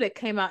a movie that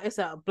came out. It's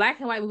a black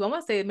and white movie. I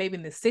want to say maybe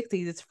in the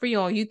 60s. It's free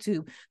on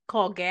YouTube,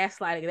 called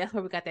Gaslighting. That's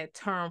where we got that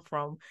term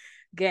from,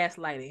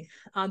 gaslighting.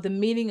 The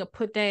meaning of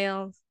put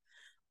downs,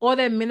 or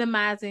they're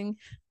minimizing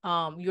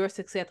your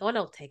success. Oh,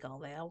 don't take all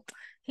that.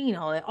 He ain't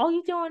all that. Oh,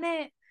 you doing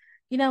that?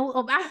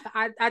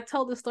 I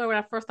told the story when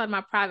I first started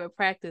my private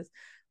practice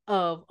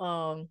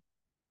of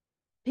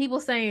people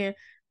saying,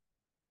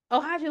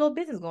 oh, how's your little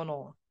business going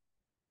on?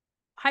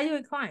 How you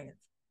with clients?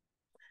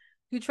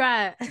 You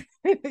tried.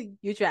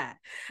 You tried.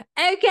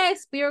 Okay,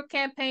 spirit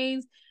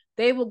campaigns.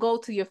 They will go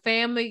to your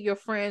family, your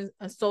friends,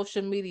 and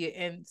social media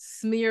and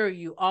smear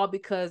you, all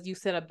because you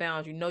set a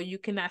boundary. No, you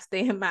cannot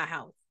stay in my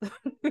house.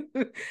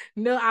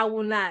 No, I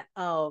will not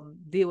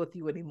deal with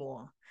you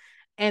anymore.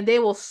 And they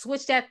will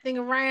switch that thing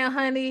around,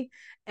 honey.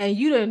 And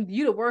you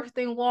the worst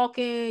thing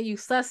walking, you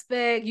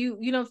suspect, you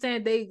know what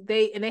I'm saying?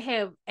 They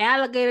have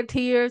alligator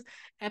tears,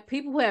 and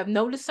people who have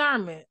no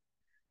discernment.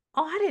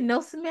 Oh, I didn't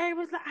know Samari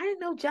was like, I didn't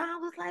know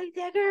John was like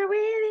that, girl,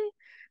 really?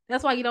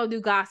 That's why you don't do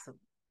gossip.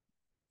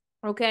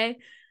 Okay?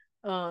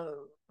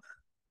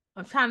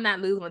 I'm trying not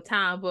to lose my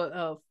time,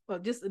 but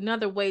just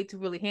another way to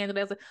really handle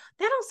that. Like,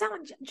 that don't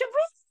sound like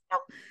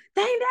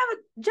they ain't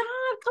never John.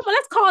 Come on,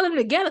 let's call them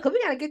together, because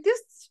we gotta get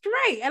this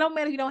straight. I don't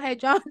matter if you don't have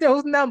John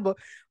Doe's number.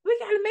 We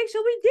gotta make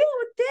sure we deal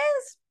with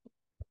this.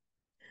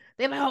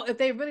 They're like, oh, if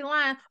they really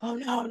lying, oh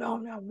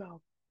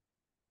no.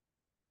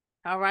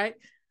 All right.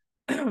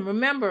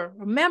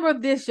 remember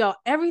this, y'all.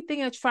 Everything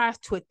that tries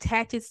to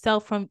attach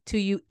itself to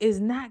you is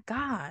not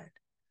God.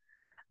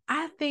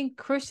 I think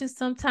Christians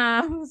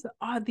sometimes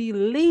are the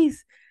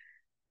least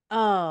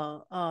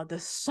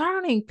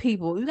discerning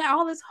people. You got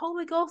all this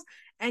Holy Ghost,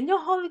 and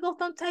your Holy Ghost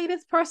don't tell you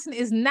this person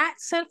is not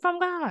sent from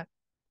God.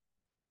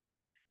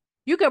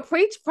 You can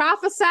preach,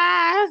 prophesy,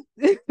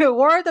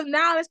 words of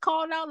knowledge,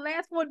 calling out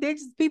last four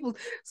digits, people's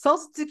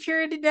social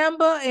security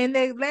number, and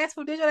their last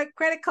four digits of their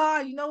credit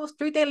card. You know what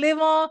street they live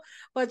on,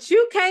 but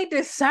you can't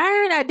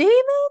discern a demon.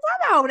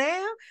 Come on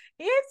now,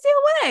 it's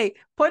your way.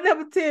 Point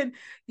number 10: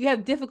 you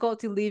have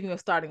difficulty leaving or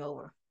starting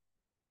over.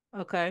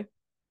 Okay,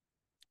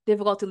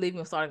 difficulty leaving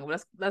or starting over.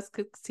 Let's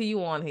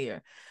continue on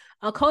here.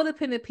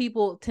 Codependent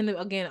people tend to,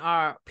 again,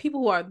 are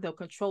people who are the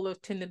controllers,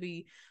 tend to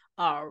be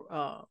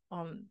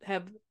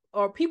have,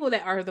 or people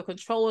that are the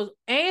controllers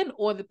and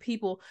or the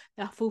people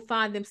that who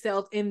find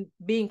themselves in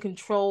being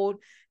controlled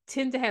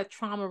tend to have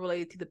trauma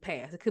related to the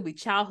past. It could be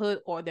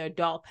childhood or their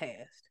adult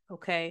past.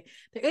 Okay,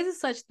 there is a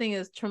such thing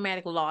as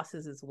traumatic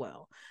losses as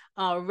well.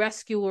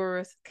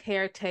 Rescuers,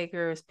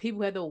 caretakers, people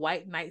who have the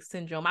white knight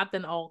syndrome. I've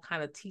done all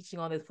kind of teaching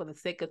on this for the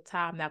sake of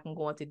time. I'm not going to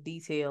go into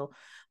detail,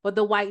 but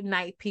the white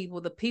knight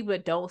people, the people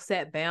that don't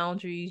set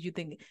boundaries, you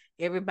think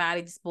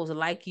everybody's supposed to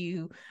like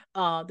you.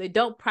 They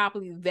don't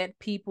properly vet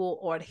people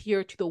or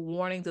adhere to the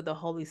warnings of the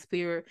Holy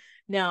Spirit.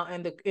 Now,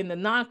 in the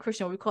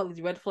non-Christian, we call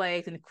these red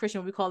flags, and the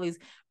Christian, we call these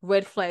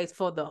red flags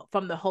from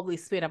the Holy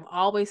Spirit. I've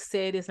always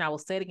said this, and I will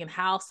say it again: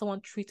 how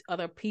someone treats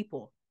other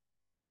people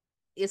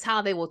is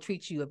how they will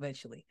treat you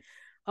eventually.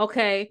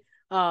 Okay.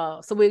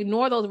 So we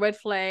ignore those red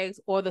flags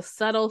or the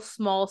subtle,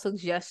 small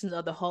suggestions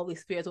of the Holy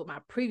Spirit. Is what my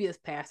previous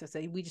pastor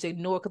said. We just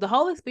ignore, because the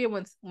Holy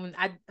Spirit, when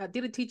I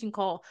did a teaching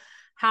called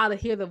How to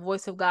Hear the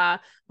Voice of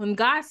God, when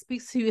God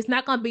speaks to you, it's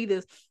not going to be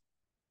this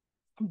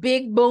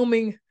big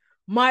booming,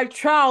 my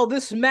child,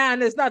 this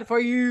man is not for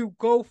you,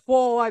 go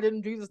forward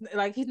in Jesus.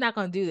 Like, he's not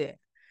going to do that.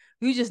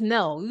 You just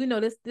know,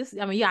 this,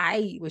 I mean, yeah, I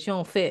eat, but you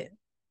don't fit.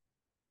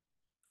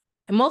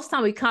 And most of the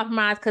time we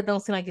compromise because it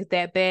don't seem like it's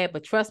that bad.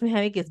 But trust me,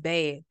 honey, it gets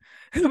bad.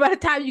 By the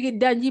time you get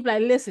done, you be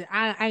like, listen,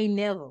 I ain't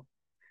never.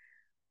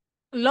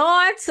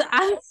 Lord,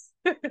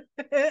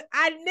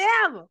 I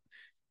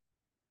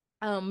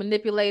never.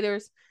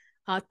 Manipulators,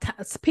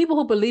 people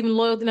who believe in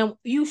loyalty. Now,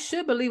 you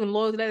should believe in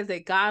loyalty. That is a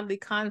godly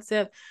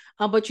concept.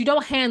 But you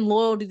don't hand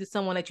loyalty to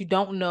someone that you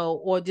don't know,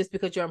 or just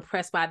because you're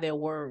impressed by their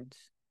words.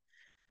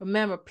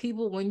 Remember,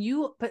 people,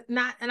 and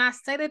I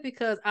say that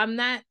because I'm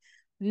not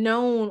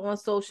known on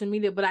social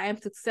media, but I am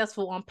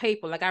successful on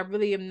paper. Like, I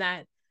really am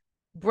not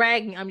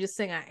bragging. I'm just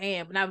saying I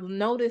am. And I've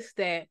noticed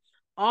that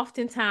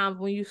oftentimes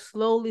when you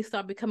slowly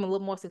start becoming a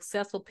little more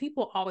successful,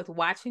 people are always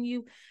watching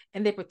you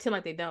and they pretend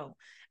like they don't.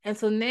 And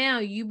so now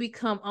you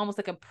become almost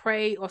like a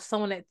prey, or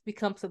someone that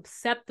becomes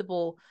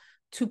susceptible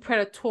to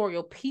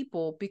predatorial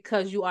people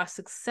because you are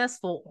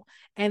successful,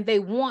 and they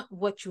want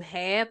what you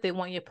have. They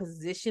want your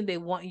position. They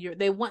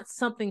want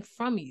something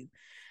from you.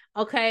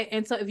 Okay.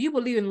 And so if you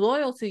believe in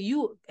loyalty,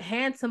 you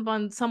hand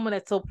someone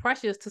that's so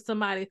precious to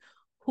somebody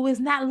who is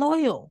not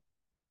loyal.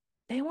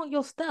 They want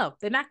your stuff.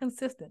 They're not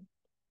consistent.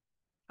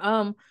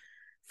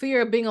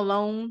 Fear of being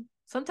alone.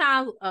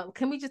 Sometimes,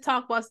 can we just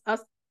talk about us?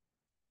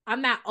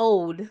 I'm not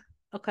old.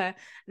 Okay.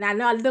 Now I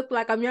know I look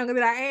like I'm younger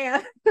than I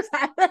am.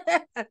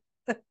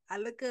 I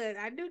look good.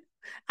 I do.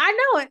 I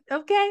know it.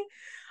 Okay.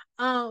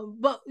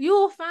 But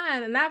you'll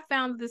find, and I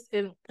found this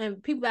in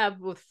people that I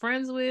was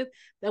friends with,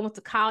 that went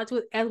to college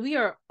with, as we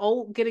are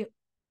old, getting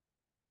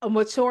a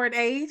mature in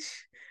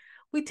age,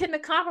 we tend to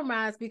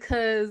compromise,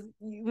 because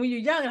when you're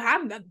young,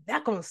 I'm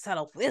not going to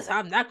settle for this.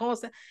 I'm not going to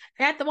settle.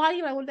 And after a while,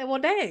 you're like, well,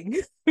 dang.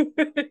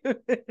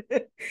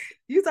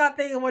 You start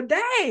thinking, well,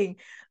 dang.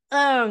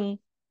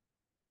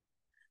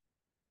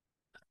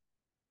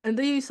 And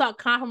then you start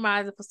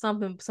compromising for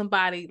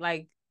somebody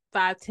like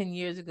 5-10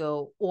 years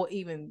ago, or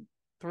even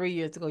 3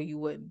 years ago, you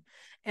wouldn't.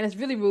 And it's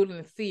really rooted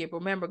in fear. But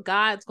remember,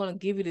 God's going to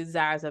give you the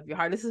desires of your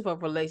heart. This is for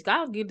relation.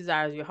 God will give you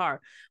desires of your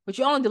heart. But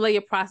you only delay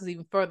your process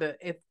even further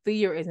if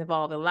fear is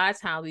involved. And a lot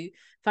of times we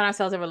find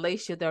ourselves in a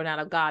relationship that are not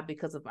of God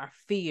because of our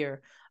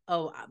fear.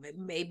 Oh,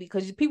 maybe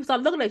because people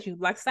start looking at you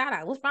like side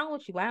eye. What's wrong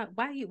with you? Why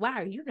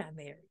are you not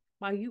married?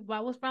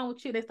 What's wrong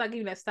with you? They start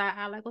giving that side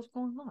eye, like, what's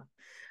going on?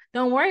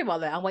 Don't worry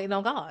about that. I'm waiting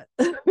on God.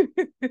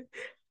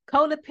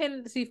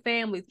 Codependency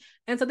families.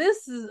 And so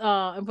this is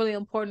really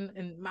important,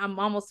 and I'm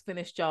almost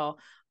finished, y'all.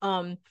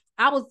 I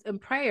was in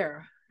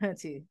prayer,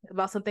 Hunty,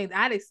 about some things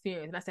I'd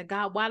experienced. And I said,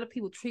 God, why do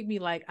people treat me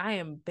like I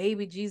am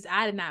baby Jesus?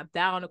 I did not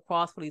die on the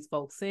cross for these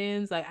folks'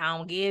 sins. Like, I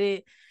don't get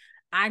it.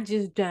 I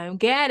just don't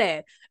get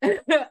it.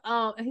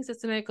 And he said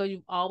to me, because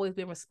you've always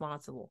been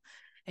responsible.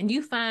 And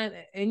you find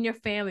in your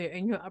family or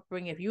in your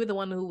upbringing, if you were the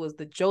one who was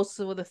the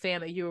Joseph of the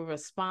family, you were a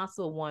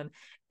responsible one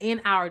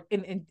in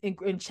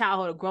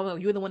childhood or growing up,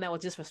 you were the one that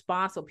was just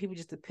responsible. People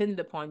just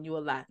depended upon you a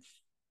lot.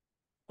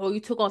 Or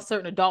you took on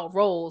certain adult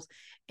roles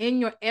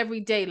in your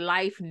everyday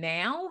life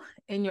now,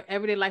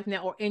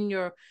 or in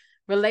your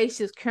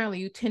relationships currently,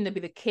 you tend to be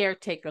the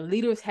caretaker.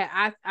 Leaders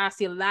I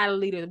see a lot of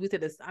leaders. We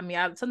said this. I mean,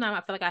 sometimes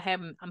I feel like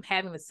I'm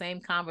having the same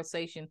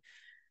conversation.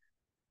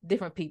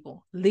 Different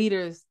people,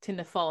 leaders tend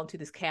to fall into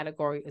this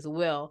category as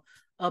well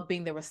of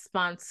being the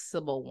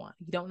responsible one.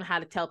 You don't know how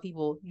to tell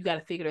people, you got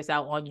to figure this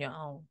out on your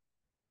own.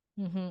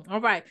 All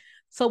right.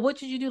 So what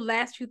should you do?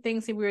 Last few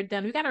things and we're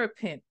done. We got to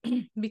repent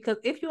because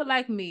if you're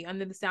like me,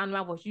 under the sound of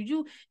my voice,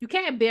 you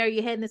can't bury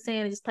your head in the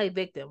sand and just play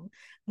victim.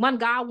 One,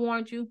 God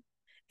warned you,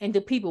 and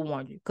the people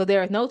warned you, because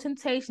there is no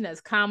temptation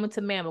that's common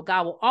to man, but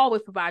God will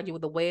always provide you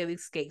with a way of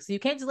escape. So you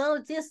can't just, oh,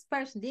 this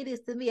person did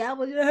this to me, I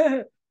was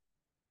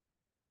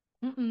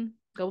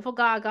go before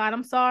God. God,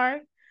 I'm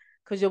sorry,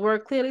 because your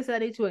word clearly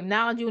said I need to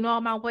acknowledge you in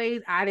all my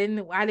ways. I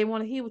didn't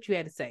want to hear what you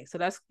had to say. So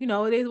that's, it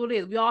is what it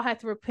is. We all have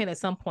to repent at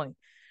some point.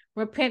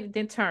 Repent,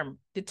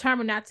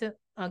 determine not to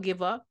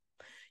give up.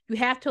 You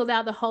have to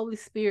allow the Holy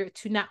Spirit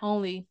to not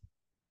only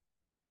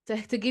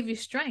to give you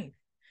strength.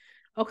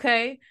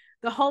 Okay,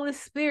 the Holy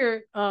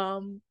Spirit,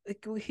 because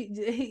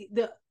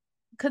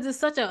it's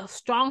such a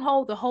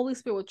stronghold, the Holy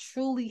Spirit will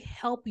truly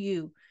help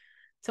you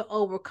to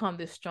overcome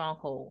this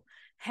stronghold.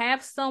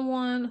 Have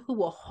someone who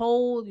will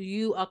hold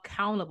you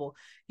accountable.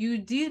 You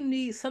do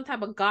need some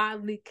type of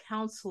godly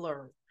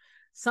counselor,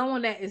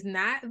 someone that is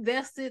not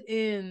vested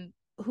in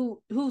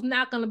who's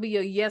not going to be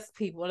your yes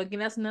people. And again,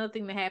 that's another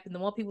thing that happens. The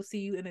more people see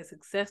you in a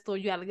success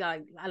story, you got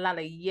a lot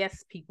of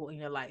yes people in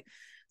your life.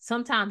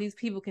 Sometimes these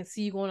people can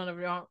see you going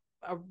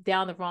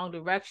down the wrong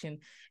direction,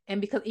 and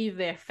because either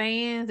they're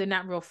fans, they're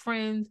not real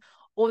friends,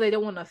 or they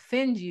don't want to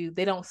offend you,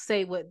 they don't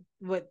say what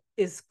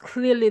is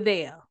clearly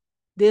there.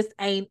 This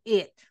ain't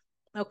it.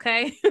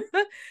 Okay.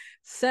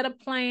 Set a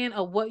plan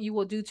of what you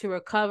will do to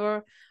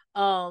recover.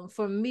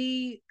 For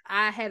me,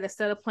 I had a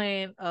set a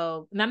plan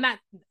of, and I'm not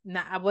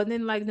I wasn't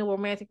in like no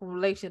romantic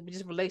relationship, but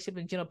just relationship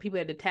in general, people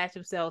that detach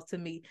themselves to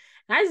me.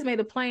 And I just made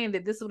a plan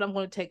that this is what I'm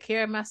going to take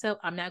care of myself.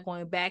 I'm not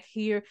going back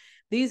here.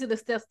 These are the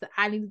steps that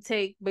I need to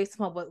take based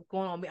on what's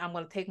going on. I'm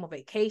going to take more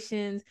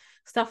vacations,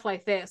 stuff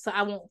like that. So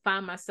I won't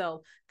find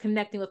myself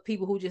connecting with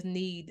people who just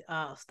need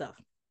stuff.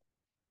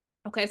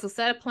 Okay, so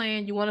set a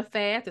plan. You want to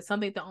fast. It's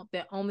something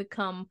that only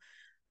come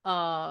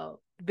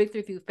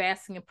victory through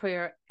fasting and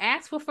prayer.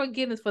 Ask for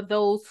forgiveness for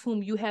those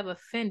whom you have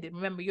offended.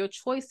 Remember, your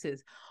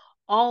choices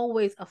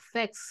always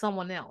affect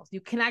someone else. You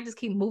cannot just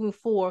keep moving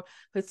forward,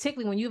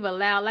 particularly when you've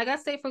allowed, like I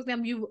say, for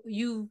example,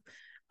 you've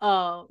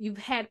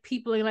had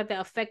people like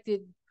that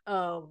affected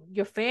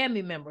your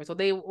family members, or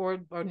they or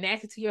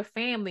nasty to your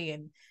family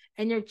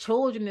and your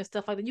children and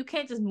stuff like that. You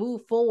can't just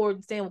move forward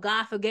and say, well,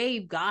 God forgive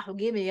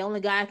me, the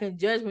only God can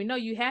judge me. No,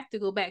 you have to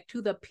go back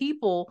to the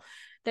people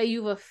that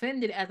you've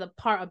offended as a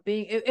part of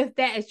being, if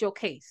that is your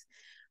case.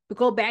 But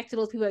go back to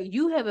those people that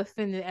you have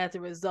offended as a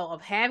result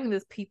of having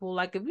this people.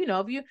 Like if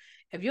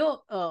your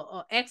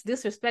ex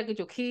disrespected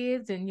your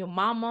kids and your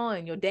mama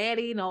and your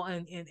daddy,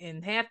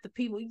 and half the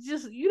people,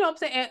 what I'm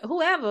saying,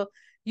 whoever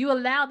you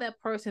allow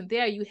that person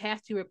there, you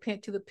have to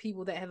repent to the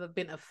people that have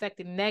been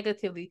affected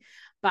negatively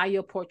by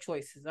your poor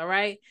choices. All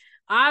right.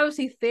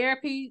 Obviously,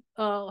 therapy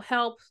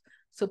helps,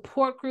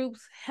 support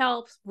groups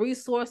helps,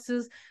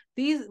 resources.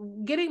 These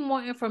getting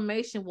more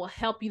information will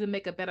help you to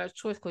make a better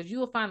choice, because you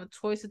will find the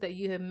choices that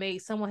you have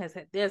made.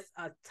 There's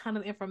a ton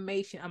of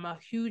information. I'm a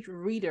huge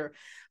reader.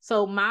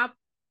 So my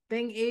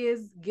thing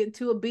is getting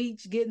to a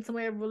beach, getting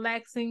somewhere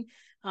relaxing,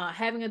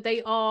 having a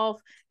day off,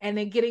 and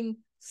then getting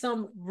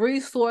some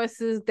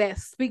resources that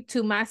speak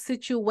to my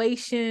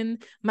situation.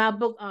 My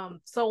book,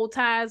 Soul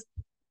Ties,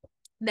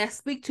 that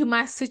speak to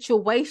my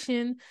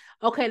situation,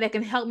 okay, that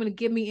can help me to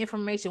give me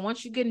information.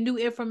 Once you get new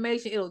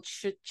information, it'll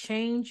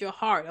change your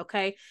heart,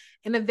 okay?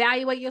 And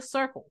evaluate your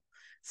circle.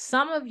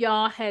 Some of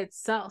y'all had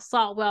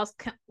sought wells.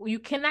 You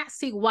cannot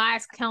seek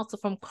wise counsel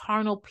from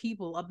carnal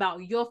people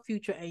about your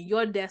future and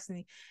your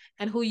destiny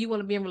and who you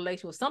want to be in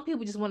relation with. Some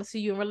people just want to see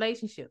you in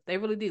relationship. They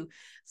really do.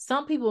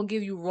 Some people will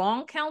give you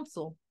wrong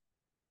counsel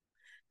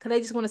because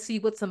they just want to see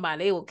you with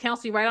somebody. They will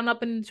counsel you right on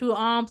up into the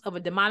arms of a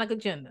demonic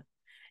agenda.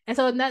 And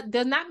so that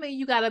does not mean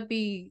you gotta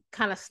be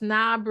kind of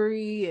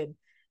snobbery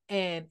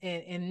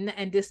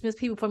and dismiss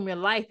people from your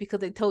life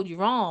because they told you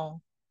wrong,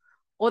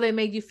 or they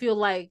made you feel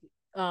like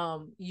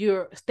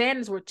your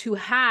standards were too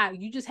high.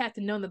 You just have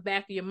to know in the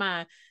back of your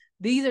mind,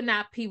 these are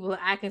not people that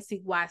I can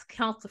seek wise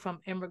counsel from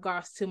in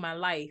regards to my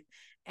life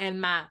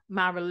and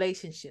my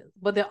relationships.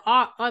 But there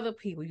are other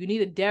people. You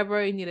need a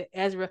Deborah, you need an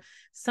Ezra.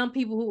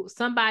 Somebody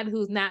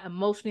who's not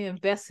emotionally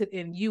invested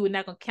in you and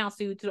not gonna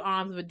counsel you to the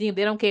arms of a demon.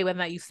 They don't care whether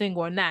or not you're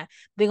single or not.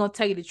 They're gonna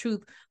tell you the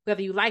truth,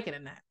 whether you like it or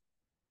not.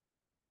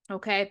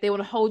 Okay, they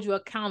want to hold you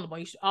accountable.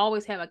 You should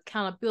always have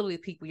accountability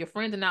people. Your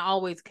friends are not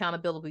always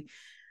accountability.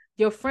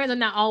 Your friends are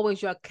not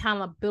always your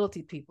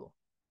accountability people.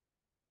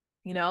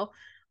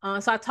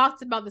 So I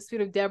talked about the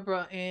spirit of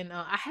Deborah, and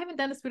I haven't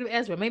done the spirit of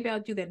Ezra. Maybe I'll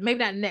do that. Maybe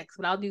not next,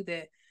 but I'll do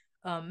that.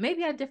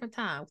 Maybe at a different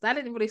time. I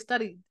didn't really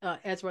study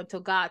Ezra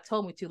until God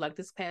told me to, like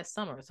this past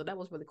summer. So that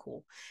was really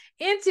cool.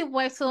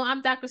 Anyway, so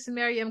I'm Dr.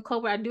 Samaria M.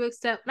 Colbert. I do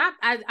accept.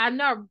 I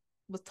know I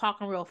was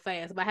talking real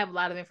fast, but I have a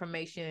lot of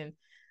information.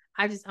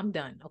 I'm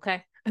done.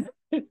 Okay.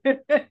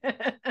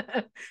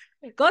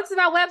 Go to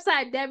my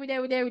website,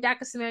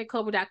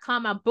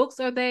 www.drsamaricobra.com. My books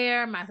are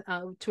there. My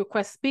to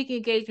request speaking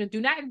engagement.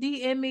 Do not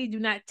DM me. Do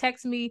not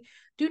text me.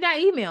 Do not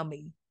email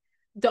me.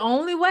 The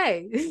only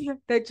way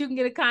that you can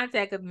get in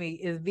contact with me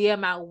is via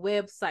my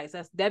websites.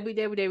 That's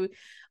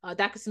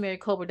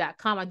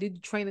www.drsamaricobra.com. I do the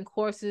training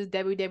courses,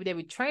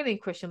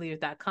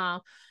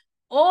 www.trainingchristianleaders.com,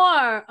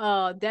 or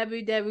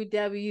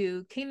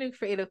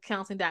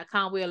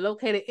www.kingdomcreativecounseling.com. We are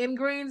located in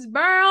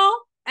Greensboro.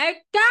 Okay.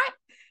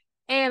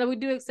 And we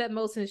do accept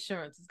most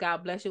insurances.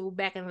 God bless you. We're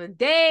back another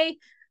day,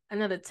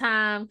 another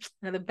time,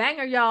 another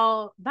banger,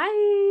 y'all.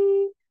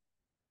 Bye.